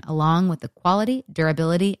family man, along with the quality,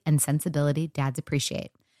 durability, and sensibility dads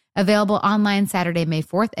appreciate. Available online Saturday, May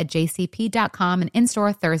 4th at jcp.com and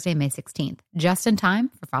in-store Thursday, May 16th. Just in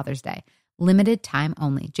time for Father's Day. Limited time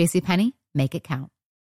only. JCPenney, make it count.